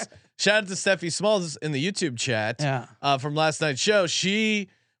learned this. Shout out to Steffi Smalls in the YouTube chat from last night's show. She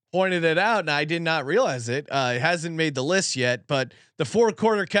pointed it out, and I did not realize it. It hasn't made the list yet, but the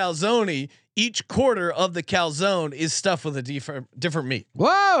 4-quarter calzone, each quarter of the calzone is stuffed with a different meat.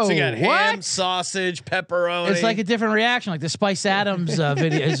 Whoa! So you got what? ham, sausage, pepperoni. It's like a different reaction, like the Spice Adams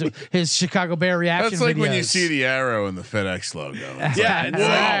video, his Chicago Bear reaction. That's like when you videos. see the arrow in the FedEx logo. It's yeah. like, It's whoa. like,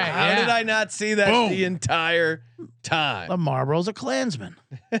 Right, how yeah. did I not see that Boom. the entire time? The Marlboro's a Klansman.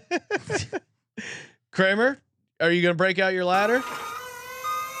 Kramer, are you going to break out your ladder?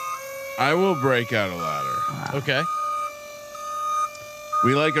 I will break out a ladder. Okay.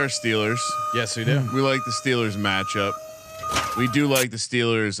 We like our Steelers. Yes, we do. We like the Steelers matchup. We do like the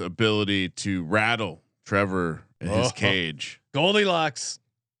Steelers' ability to rattle Trevor in his cage. Goldilocks.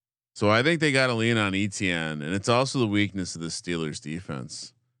 So I think they got to lean on ETN, and it's also the weakness of the Steelers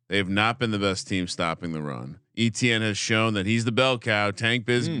defense. They have not been the best team stopping the run. ETN has shown that he's the bell cow. Tank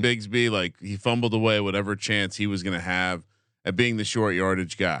Bigsby, like he fumbled away whatever chance he was going to have at being the short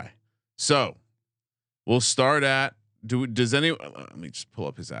yardage guy. So we'll start at. Does anyone? Let me just pull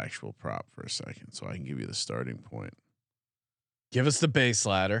up his actual prop for a second so I can give you the starting point. Give us the base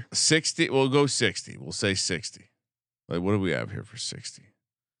ladder. 60. We'll go 60. We'll say 60. Like, what do we have here for 60?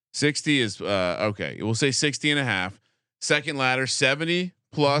 60 is okay. We'll say 60 and a half. Second ladder 70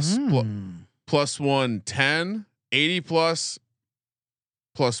 plus plus 110, 80 plus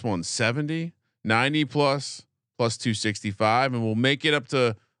 170, 90 plus 265, and we'll make it up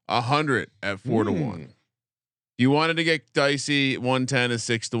to 100 at 4 to 1. If you wanted to get dicey, 110 is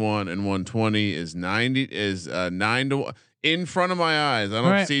 6 to 1, and 120 is 9 to 1. In front of my eyes, I don't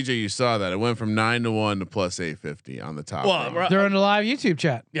know if CJ, you saw that. It went from 9 to 1 to plus 850 on the top. Well, they're in the live YouTube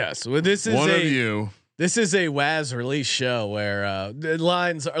chat. Yes, well, this is one of you. This is a WAS release show where the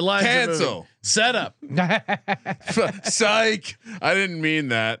lines cancel setup. Psych. I didn't mean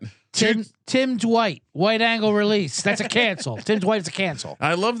that. Tim Dwight, white angle release. That's a cancel. Tim Dwight's a cancel.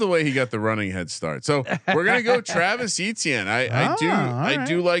 I love the way he got the running head start. So we're gonna go Travis Etienne. I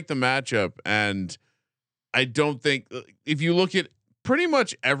do like the matchup, and I don't think if you look at pretty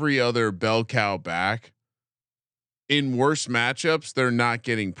much every other bell cow back in worse matchups, they're not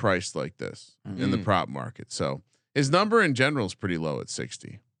getting priced like this in the prop market. So his number in general is pretty low at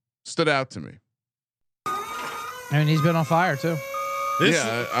 60. Stood out to me. And he's been on fire too.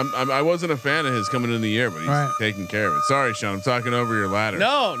 I wasn't a fan of his coming in the year, but he's taking care of it. Sorry, Sean, I'm talking over your ladder.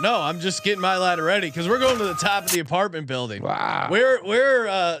 No, I'm just getting my ladder ready because we're going to the top of the apartment building. Wow.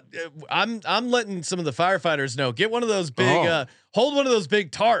 I'm letting some of the firefighters know. Get one of those big, hold one of those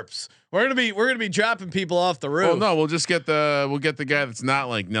big tarps. We're gonna be dropping people off the roof. Well, no, we'll get the guy that's not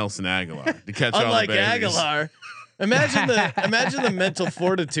like Nelson Aguilar to catch all the babies. Unlike Aguilar. Imagine the mental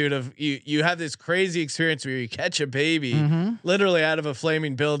fortitude of you have this crazy experience where you catch a baby literally out of a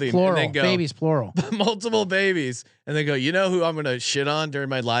flaming building Plural, and then go babies plural. multiple babies and then go, you know who I'm going to shit on during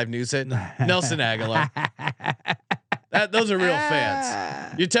my live news hit? Nelson Aguilar. Those are real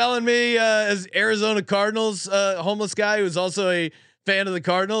fans. You're telling me as Arizona Cardinals homeless guy who's also a fan of the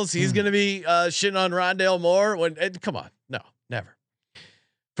Cardinals, he's going to be shitting on Rondale Moore come on. No, never.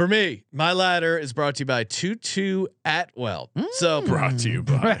 For me, my ladder is brought to you by Tutu Atwell. So brought to you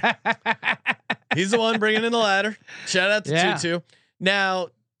by. He's the one bringing in the ladder. Shout out to Tutu. Now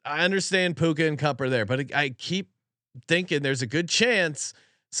I understand Puka and Cup are there, but I keep thinking there's a good chance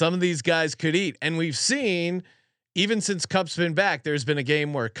some of these guys could eat. And we've seen even since Cup's been back, there's been a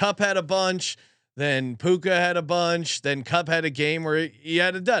game where Cup had a bunch, then Puka had a bunch, then Cup had a game where he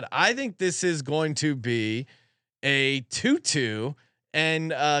had a dud. I think this is going to be a 2-2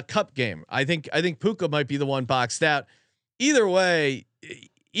 and Cup game. I think Puka might be the one boxed out. Either way,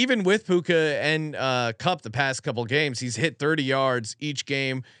 even with Puka and Cup the past couple games, he's hit 30 yards each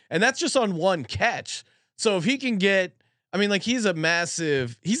game, and that's just on one catch. So if he can get, he's a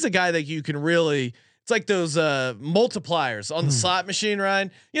guy that you can really. It's like those multipliers on the slot machine,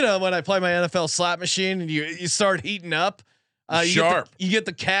 Ryan. You know, when I play my NFL slot machine and you start heating up, you get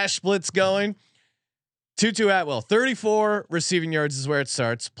the cash splits going. Tutu Atwell, 34 receiving yards is where it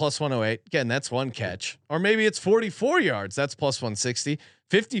starts, plus 108. Again, that's one catch. Or maybe it's 44 yards, that's plus 160.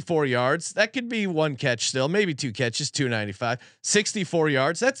 54 yards, that could be one catch still, maybe two catches, 295. 64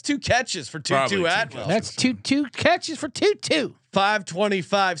 yards, that's two catches for Tutu Atwell. That's two catches for Tutu.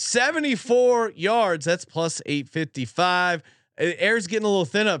 525, 74 yards, that's plus 855. Air's getting a little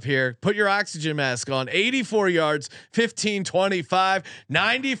thin up here. Put your oxygen mask on. 84 yards, 1525,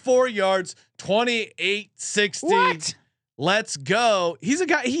 94 yards, 2860. What? Let's go. He's a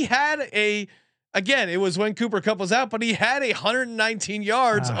guy. He had again, it was when Cooper Kupp was out, but he had 119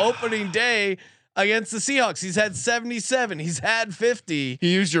 yards opening day against the Seahawks. He's had 77. He's had 50.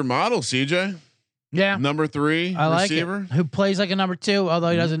 He used your model, CJ. Yeah. Number 3 receiver who plays like a number 2,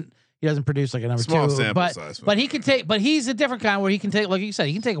 although he doesn't produce like a number Small 2. Sample size, but he can take. But he's a different kind where he can take, like you said,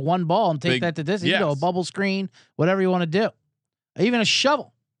 he can take one ball and take that to distance. You can go a bubble screen, whatever you want to do, even a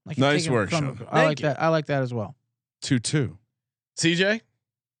shovel. Like nice work, Sean. I like that. I like that as well. 2-2. CJ.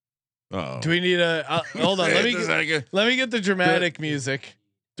 Do we need hold on? Let me get the dramatic music.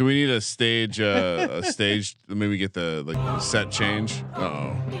 Do we need a stage? A stage? Maybe get the set change.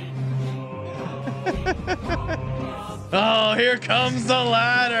 Oh, here comes the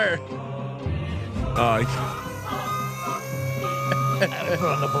ladder. Put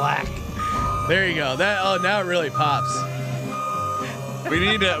on the black. There you go. Now it really pops. We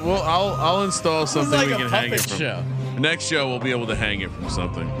need to. Well, I'll install something like we can hang it from. Show. Next show we'll be able to hang it from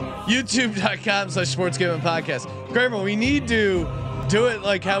something. YouTube.com/sportsgaming podcast. Kramer, we need to Do it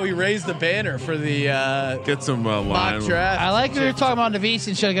like how we raised the banner for the Get some mock line. draft. I like what you're talking about. The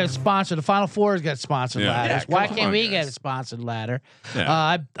VSiN should get a sponsor. The Final Four has got sponsored Yeah. ladders. Yeah, Why come can't on, we guys. get a sponsored ladder?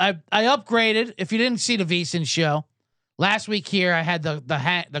 Yeah. I upgraded. If you didn't see the VSiN show last week here, I had the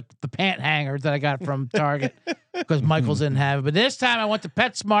pant hanger that I got from Target because Michaels didn't have it. But this time I went to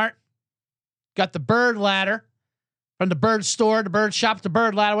PetSmart, got the bird ladder from the bird store, the bird shop, the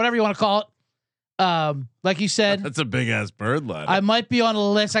bird ladder, whatever you want to call it. Like you said, That's a big ass bird ladder. I might be on the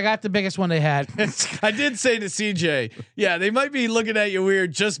list. I got the biggest one they had. I did say to CJ, yeah, they might be looking at you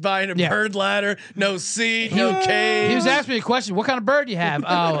weird just buying a Yeah. bird ladder, no seat, no cage. He was asking me a question. What kind of bird do you have?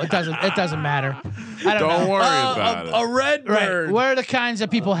 Oh, it doesn't matter. I don't Don't know. worry about it. a red Right. bird. What are the kinds that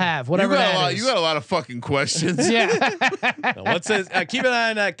people have? You Whatever got that a lot. is. You got a lot of fucking questions. Yeah. What's this? Keep an eye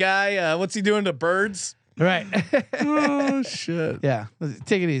on that guy. What's he doing to birds? Right. Oh shit. Yeah.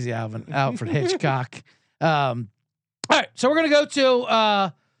 Take it easy, Alfred Hitchcock. All right. So we're gonna go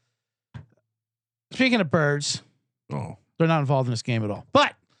to speaking of birds, Oh. they're not involved in this game at all.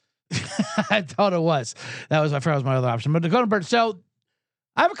 But I thought it was. That was my other option. But to go to birds. So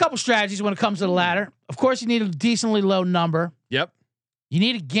I have a couple strategies when it comes to the ladder. Of course, you need a decently low number. Yep. You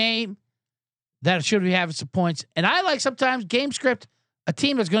need a game that should be having some points. And I like sometimes game script a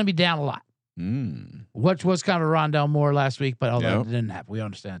team that's going to be down a lot, which was kind of a Rondell Moore last week, but although it didn't happen, we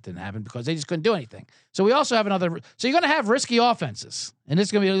understand it didn't happen because they just couldn't do anything. So we also have so you're going to have risky offenses, and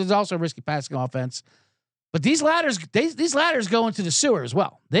there's also a risky passing offense. But these ladders go into the sewer as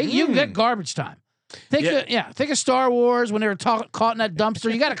well. You can get garbage time. Think of Star Wars when they were caught in that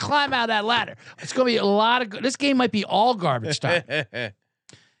dumpster. You got to climb out of that ladder. It's going to be a lot of. This game might be all garbage time.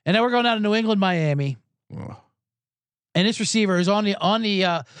 And then we're going down to New England, Miami, and this receiver is on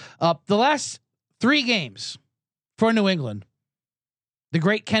the last 3 games for New England. The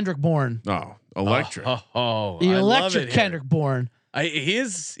great Kendrick Bourne, Oh, electric. the the electric Kendrick Bourne,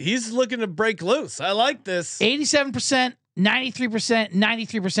 He's looking to break loose. I like this. 87%, 93%,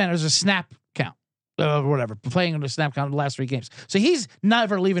 93%. There's a snap count, whatever, playing on the snap count of the last 3 games. So he's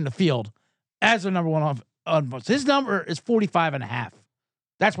never leaving the field as the number one on. His number is 45.5.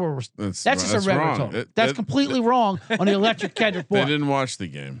 That's where we're. That's just a regular wrong. total. That's completely wrong on the electric Kendrick They Bourne. didn't watch the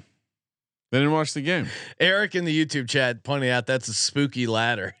game. Eric in the YouTube chat pointing out that's a spooky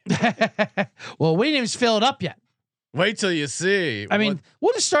ladder. Well, we didn't even fill it up yet. Wait till you see. I mean,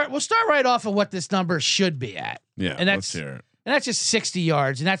 we'll start right off of what this number should be at. Yeah, And let's that's- hear it. And that's just 60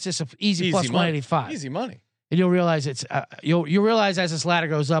 yards, and that's just an easy plus money. 185. Easy money. And you'll realize you'll realize as this ladder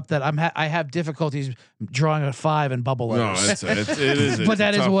goes up that I have difficulties drawing a 5 in bubble No, letters. it is. But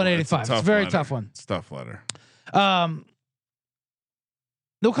that is tough 185. It's a It's a very letter. tough one. It's a tough letter.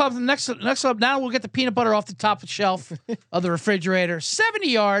 We'll come to the next up. Now we'll get the peanut butter off the top of the shelf of the refrigerator. 70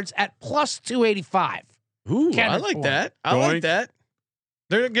 yards at plus 285. Ooh, I Kendrick like Bourne. that. I Doink. like that.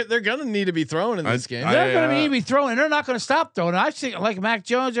 They're gonna need to be throwing in this game. They're going to need to be throwing. They're not going to stop throwing. I think like Mac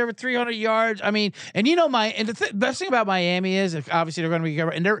Jones over 300 yards. I mean, and you know the best thing about Miami is obviously they're going to be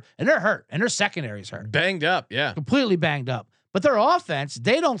and they're hurt and their secondary's hurt, Banged up, yeah. completely banged up. But their offense,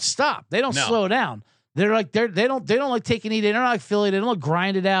 they don't stop. They don't No. slow down. They're like they don't like taking it. They're not like Philly. They don't like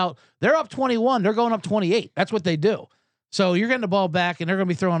grind it out. They're up 21. They're going up 28. That's what they do. So you're getting the ball back, and they're going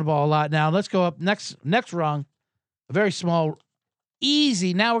to be throwing the ball a lot. Now let's go up next rung, a very small,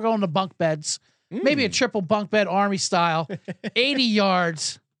 easy. Now we're going to bunk beds, maybe a triple bunk bed Army style, 80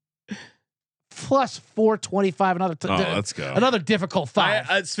 yards, plus 425. Let's go. Another difficult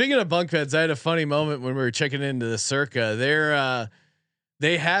 5. Speaking of bunk beds, I had a funny moment when we were checking into the Circa.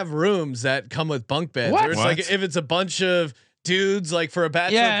 They have rooms that come with bunk beds. What? Where it's like if it's a bunch of dudes, like for a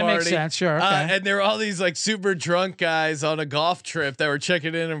bachelor Yeah, it party. makes sense. Sure. Okay. And there were all these like super drunk guys on a golf trip that were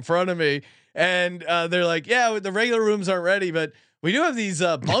checking in front of me, and they're like, "Yeah, the regular rooms aren't ready, but we do have these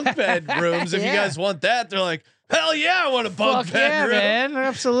bunk bed rooms. If you Yeah. guys want that," they're like, "Hell yeah, I want a bunk Fuck bed yeah, room." man.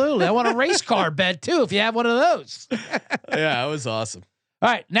 Absolutely. I want a race car bed too if you have one of those. Yeah, it was awesome.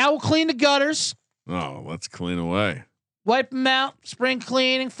 All right. Now we'll clean the gutters, Oh, let's clean away. wipe them out, spring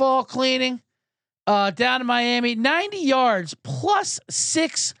cleaning, fall cleaning. Down to Miami, 90 yards plus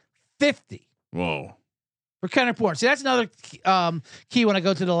 650 Whoa. for Kendrick Bourne. See, that's another key when I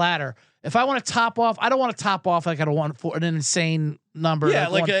go to the ladder. If I want to top off, I don't want to top off like at an insane number. Yeah,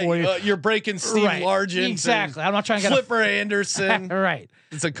 like 140. you're breaking Steve Right. Largent. Exactly. I'm not trying to get Flipper Anderson. right.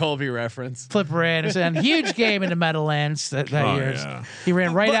 It's a Colby reference. Flipper Anderson, huge game in the Meadowlands that Oh, year. yeah. He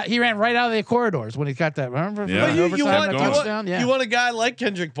ran right out. He ran right out of the corridors when he got that. Remember? Yeah. But But you Overtime want, touchdown? Yeah. you want a guy like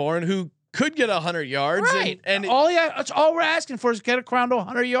Kendrick Bourne who could get 100 yards, right. and That's all we're asking for is get a crown to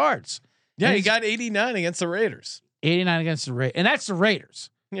 100 yards. yeah, And he he's got 89 against the Raiders. 89 against the Raiders, and that's the Raiders.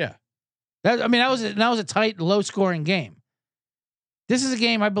 Yeah, That was a tight, low scoring game. This is a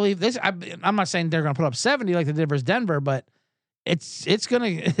game I believe. I'm not saying they're going to put up 70 like they did versus Denver, but it's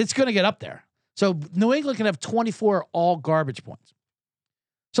gonna get up there. So New England can have 24 all garbage points.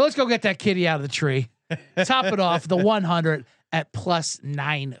 So let's go get that kitty out of the tree. Top it off the 100 at plus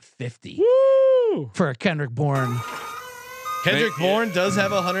 950. Woo! For Kendrick Bourne. Kendrick Bourne does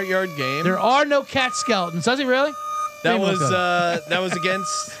have a 100-yard game. There are no cat skeletons. Does he really? That was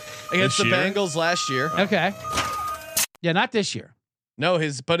against the year? Bengals last year. Okay. Yeah, not this year. No,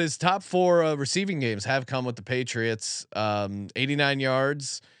 his top 4 receiving games have come with the Patriots. 89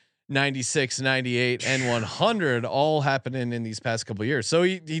 yards, 96, 98, and 100 all happening in these past couple of years. So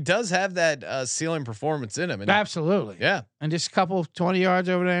he does have that ceiling performance in him. And Absolutely. yeah. And just a couple of 20 yards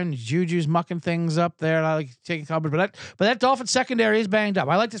over there, and Juju's mucking things up there. And I like taking coverage, but that Dolphins secondary is banged up.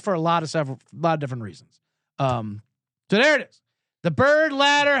 I like this for a lot of different reasons. So there it is. The bird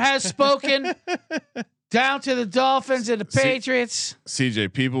ladder has spoken. Down to the Dolphins and the Patriots.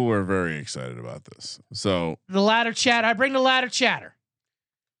 CJ, people were very excited about this. So the ladder chatter. I bring the ladder chatter.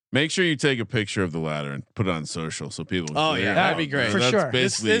 make sure you take a picture of the ladder and put it on social so people can Oh figure yeah, it that'd out. be great. For That's sure.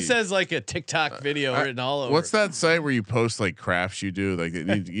 Basically, This has like a TikTok video written all over. what's that site where you post like crafts you do? Like you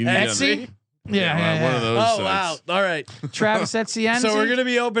need Etsy? Yeah. one of those. Oh sites. wow! All right. Travis Etienne. So we're gonna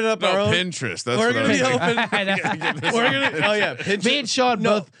be opening up our No, own. Pinterest. That's We're what gonna I was be thinking. open. We're gonna. Oh yeah, Pinterest. Me and Sean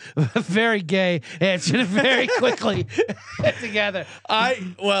both very gay, answered it very quickly together.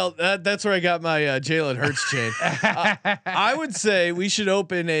 That's where I got my Jalen Hurts chain. I would say we should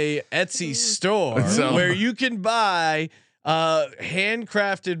open a Etsy store So- where you can buy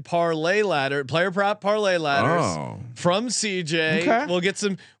handcrafted player prop parlay ladders Oh. from CJ. Okay.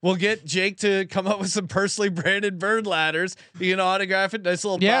 We'll get Jake to come up with some personally branded bird ladders. You can autograph it, nice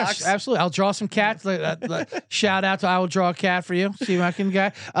little Yes, box. absolutely. I'll draw some cats. Shout out to I will draw a cat for you. See my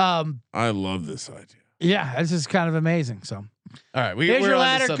guy. I love this idea. Yeah, this is kind of amazing. So All right, here's we're your on to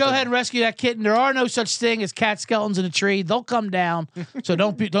ladder. Go something. ahead and rescue that kitten. There are no such thing as cat skeletons in a tree. They'll come down. So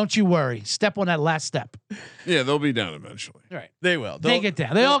don't you worry. Step on that last step. Yeah, they'll be down eventually. All right. They will. They get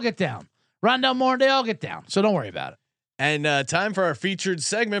down. They all get down. Rondell Moore, they all get down. So don't worry about it. And time for our featured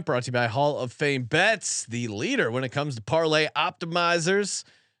segment brought to you by Hall of Fame Bets, the leader when it comes to parlay optimizers.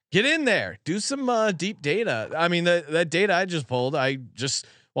 Get in there, do some deep data. I mean, that data I just pulled,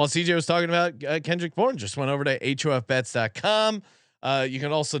 while CJ was talking about Kendrick Bourne, just went over to HOFBets.com. You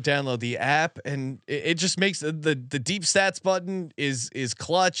can also download the app, and it just makes the deep stats button is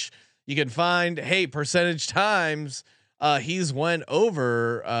clutch. You can find percentage times he's went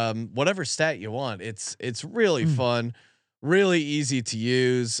over whatever stat you want. It's really fun, really easy to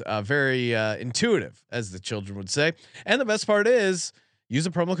use, very intuitive, as the children would say. And the best part is use the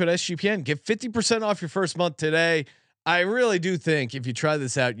promo code SGPN. Get 50% off your first month today. I really do think if you try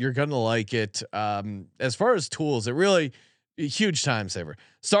this out, you're gonna like it. As far as tools, it really a huge time saver.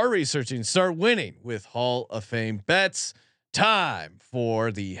 Start researching, start winning with Hall of Fame Bets. Time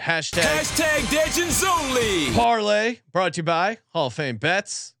for the Hashtag Legends Only. parlay brought to you by Hall of Fame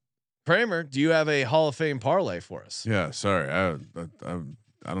Bets. Kramer, do you have a Hall of Fame parlay for us? Yeah, sorry. I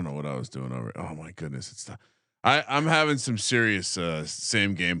don't know what I was doing over. Oh my goodness, it's I'm having some serious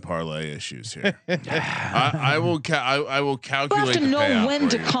same game parlay issues here. I will calculate the payout when for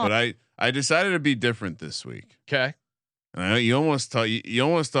to you, come. but I decided to be different this week. Okay. And I know you almost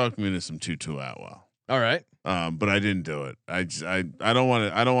talked me into some Tutu Atwell. All right. But I didn't do it. I don't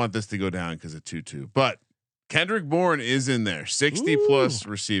want this to go down because of Tutu. But Kendrick Bourne is in there, 60 plus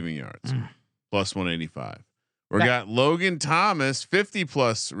receiving yards, plus 185. We got Logan Thomas, 50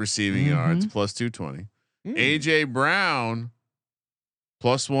 plus receiving yards, plus 220. AJ Brown,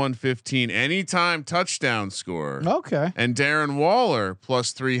 plus 115 anytime touchdown scorer. Okay. And Darren Waller,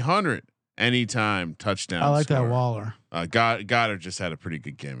 plus 300 anytime touchdown. I like scorer. that Waller. Goddard just had a pretty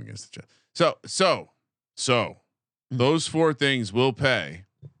good game against the Jets. So those four things will pay.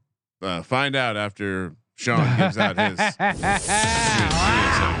 Find out after Sean gives out his. That's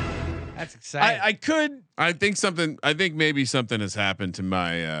exciting. I think maybe something has happened to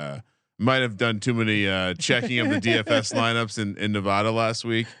my. Might have done too many checking of the DFS lineups in Nevada last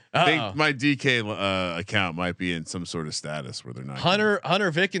week. I think my DK account might be in some sort of status where they're not.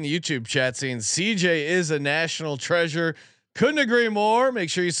 Hunter Vic in the YouTube chat saying CJ is a national treasure. Couldn't agree more. Make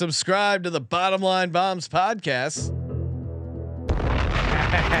sure you subscribe to the Bottom Line Bombs podcast.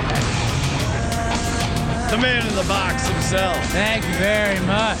 The man in the box himself. Thank you very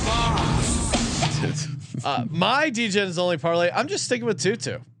much. My DJ's only parlay. I'm just sticking with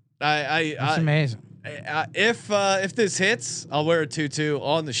Tutu. That's amazing. If this hits, I'll wear a tutu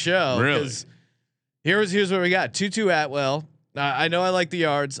on the show. Really? Here's what we got: Tutu Atwell. I know I like the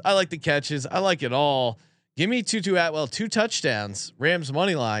yards. I like the catches. I like it all. Give me Tutu Atwell 2 touchdowns. Rams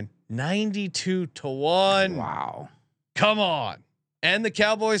money line 92-1. Wow. Come on. And the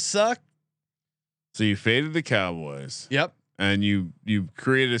Cowboys suck. So you faded the Cowboys. Yep. And you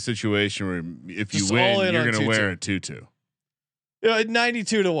created a situation where if you Just all win, in you're on going to wear Tutu. a tutu.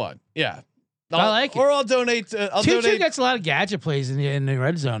 92-1. Yeah. I like it. Or I'll donate. I'll Tutu donate. gets a lot of gadget plays in the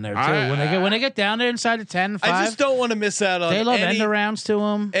red zone there too. When they get down there inside the 10, 5, I just don't want to miss out on. they love any, end arounds to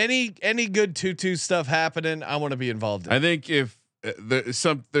them. Any good Tutu stuff happening. I want to be involved in. I think if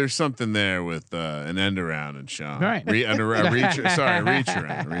there's something there with an end around and Sean. Right. Reach around.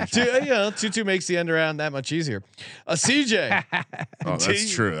 Tutu makes the end around that much easier. CJ. Oh,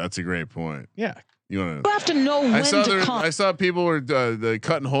 that's true. That's a great point. Yeah. You want You have to know when to come. I saw people were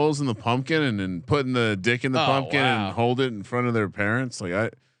cutting holes in the pumpkin and then putting the dick in the pumpkin and hold it in front of their parents.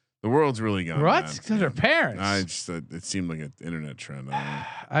 Like the world's really gone. What? Mad. To their parents. I just it seemed like an internet trend.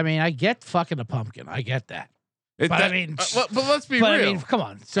 I mean, I get fucking a pumpkin. I get that. But let's be real. I mean, come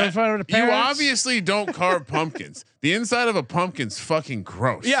on. So in front of the parents, you obviously don't carve pumpkins. The inside of a pumpkin's fucking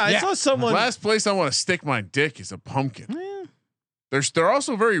gross. Yeah, I saw someone. Last place I want to stick my dick is a pumpkin. Yeah. They're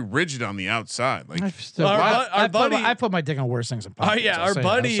also very rigid on the outside. Like I put my dick on worse things than pumpkins. Our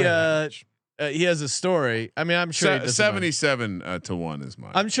buddy. He has a story. I mean, I'm sure 77-1 is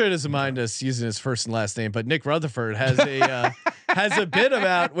mine. I'm sure he doesn't mind us using his first and last name, but Nick Rutherford has a has a bit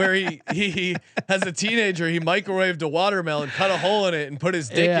about where he as a teenager he microwaved a watermelon, cut a hole in it, and put his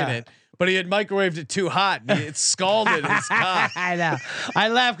dick in it. But he had microwaved it too hot. And it scalded his cock. I know. I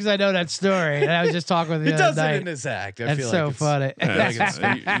laugh because I know that story, and I was just talking with him. He does it in his act. I feel so like funny.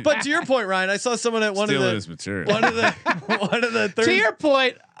 But to your point, Ryan, I saw someone at one of the material. one of the To your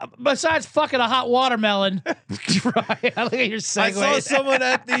point, besides fucking a hot watermelon, right? Look at your segue. I saw someone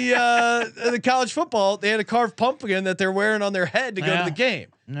at the college football. They had a carved pumpkin that they're wearing on their head to go to the game.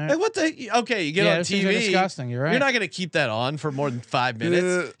 Like, what the? Okay, you get on TV. Disgusting. You're right. You're not going to keep that on for more than 5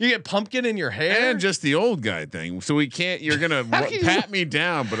 minutes. You get pumpkin in your hair, and just the old guy thing. So we can't. You're gonna pat me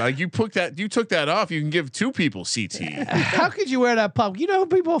down, but like you took that off. You can give 2 people CTE. How could you wear that pumpkin? You know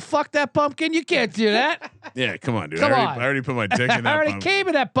people fuck that pumpkin. You can't do that. Yeah, come on, dude. Come I already put my dick in that. I already pumpkin. came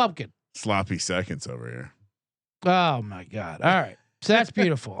in that pumpkin. Sloppy seconds over here. Oh my god! All right, so that's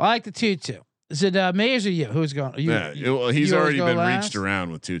beautiful. I like the tutu. Is it Mays or you? Who's going? He's already been reached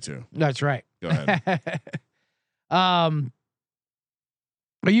around with Tutu. That's right. Go ahead. But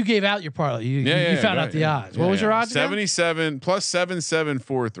you gave out your parlay. You found out the odds. What was your odds? 77 plus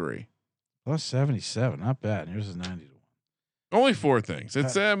 7743. Plus 77. Not bad. Here's his 90 to 1. Only 4 things.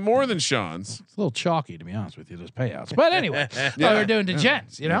 It's more than Sean's. It's a little chalky, to be honest with you, those payouts. But anyway, we're doing the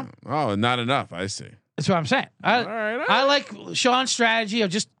gents, you know? Oh, not enough. I see. That's what I'm saying. All right. I like Sean's strategy of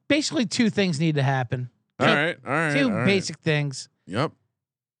just basically 2 things need to happen. All right. 2 basic things. Yep.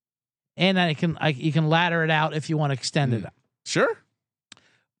 And then you can ladder it out if you want to extend it. Sure.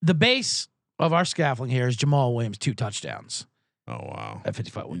 The base of our scaffolding here is Jamal Williams 2 touchdowns. Oh wow. At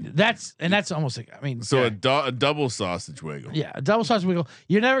 55. That's almost like, I mean, so a double sausage wiggle. Yeah, a double sausage wiggle.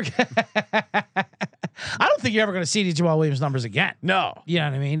 You're never I don't think you're ever going to see these Jamal Williams numbers again. No. You know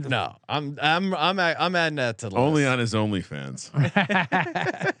what I mean? No. I'm adding that to the only list. on his OnlyFans.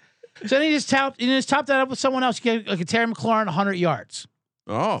 So then you just top that up with someone else. You get like a Terry McLaurin 100 yards.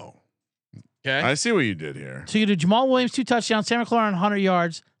 Oh. Okay. I see what you did here. So you do Jamal Williams 2 touchdowns, Terry McLaurin 100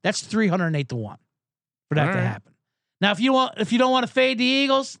 yards. That's 308 to 1 for that to happen. Now, if you don't want to fade the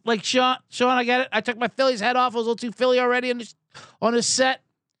Eagles, like Sean, I get it. I took my Phillies head off. I was a little too Philly already on this set.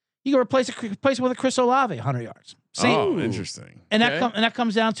 You can replace it with a Chris Olave 100 yards. Oh, interesting. And that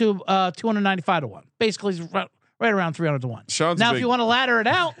comes down to 295 to 1. Basically, it's right around 300 to 1. Now, if you want to ladder it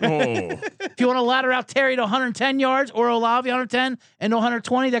out, if you want to ladder out Terry to 110 yards or Olave 110 and to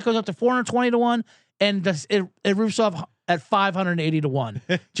 120, that goes up to 420 to 1, and it roofs off at 580 to 1.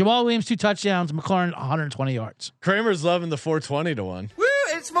 Jamal Williams 2 touchdowns, McLaurin 120 yards. Kramer's loving the 420 to 1. Woo!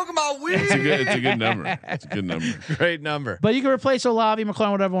 It's smoking my weed. It's a good number. It's a good number. Great number. But you can replace Olave,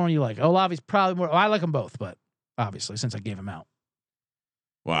 McLaurin, whatever one you like. Olave's probably more. I like them both, but obviously since I gave him out.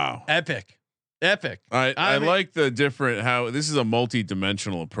 Wow. Epic. I like the different how this is a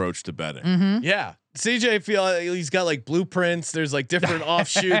multi-dimensional approach to betting. Mm-hmm. Yeah. CJ feel like he's got like blueprints. There's like different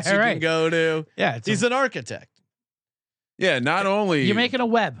offshoots you can go to. Yeah, he's an architect. Yeah, not only you're making a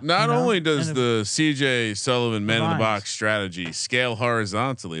web. Not only does the CJ Sullivan man in the box strategy scale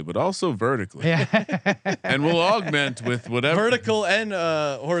horizontally, but also vertically. Yeah. And we'll augment with whatever vertical and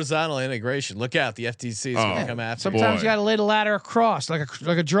horizontal integration. Look out, the FTC is going to come after. Sometimes you got to lay the ladder across like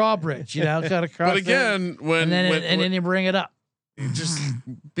a drawbridge. You know, got to cross. But again, and then you bring it up. just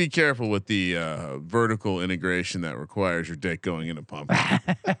be careful with the vertical integration that requires your dick going in a pumpkin.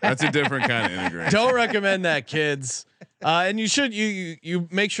 That's a different kind of integration. Don't recommend that, kids. And you should you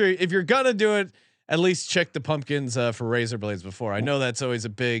make sure if you're gonna do it, at least check the pumpkins for razor blades before. I know that's always a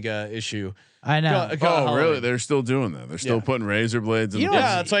big issue. I know. Oh, really? They're still doing that. They're still putting razor blades in. You the know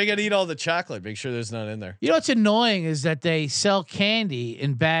Yeah, that's why you got to eat all the chocolate. Make sure there's none in there. You know what's annoying is that they sell candy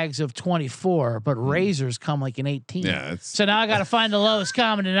in bags of 24, but razors come like in 18. Yeah, it's, So now I got to find the lowest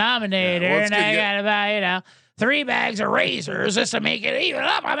common denominator, Yeah, well, it's and I good. got to buy 3 bags of razors just to make it even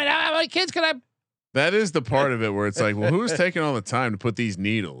up. I mean, how many kids can I? that is the part of it where it's like, well, who's taking all the time to put these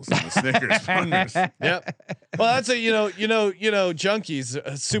needles in the Snickers bars? Yep. Well, that's a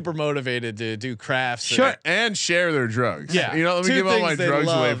junkies super motivated to do crafts. Sure. And share their drugs. Yeah. You know, let me Two give all things my they drugs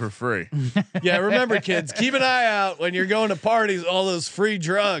away love. for free. Yeah. Remember, kids, keep an eye out when you're going to parties. All those free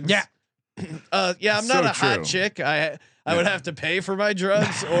drugs. Yeah. Yeah. I'm not So a hot true. chick. I would have to pay for my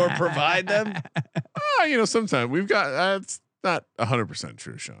drugs or provide them. Sometimes we've got that's not 100%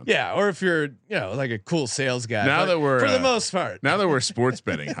 true, Sean. Yeah. Or if you're, like a cool sales guy. Now but that we're, for the most part. Now that we're sports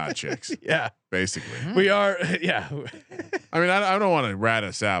betting hot chicks, Yeah. basically. We are. Yeah. I mean, I don't want to rat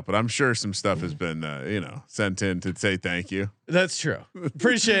us out, but I'm sure some stuff has been, sent in to say thank you. That's true.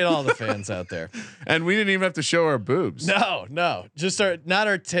 Appreciate all the fans out there. And we didn't even have to show our boobs. No, just not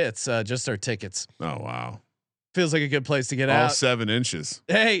our tits, just our tickets. Oh wow. Feels like a good place to get All out. 7 inches.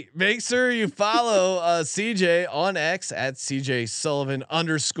 Hey, make sure you follow CJ on X at CJ Sullivan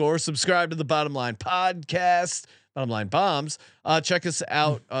 _ subscribe to the Bottom Line podcast, Bottom Line Bombs. Check us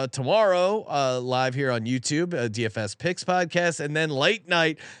out tomorrow live here on YouTube, DFS Picks podcast, and then late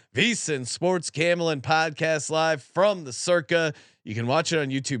night VSiN Sports Gambling podcast live from the Circa. You can watch it on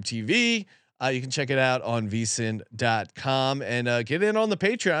YouTube TV. You can check it out on vsin.com and get in on the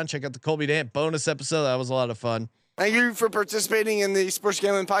Patreon. Check out the Colby Dant bonus episode. That was a lot of fun. Thank you for participating in the Sports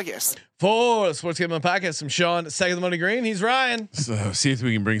Gambling Podcast. For the Sports Gambling Podcast, I'm Sean, second the money green. He's Ryan. So see if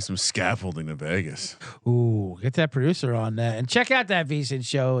we can bring some scaffolding to Vegas. Ooh, get that producer on that and check out that VSiN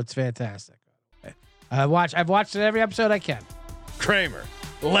show. It's fantastic. I've watched it every episode I can. Kramer,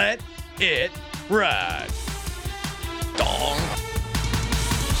 let it ride. Dong.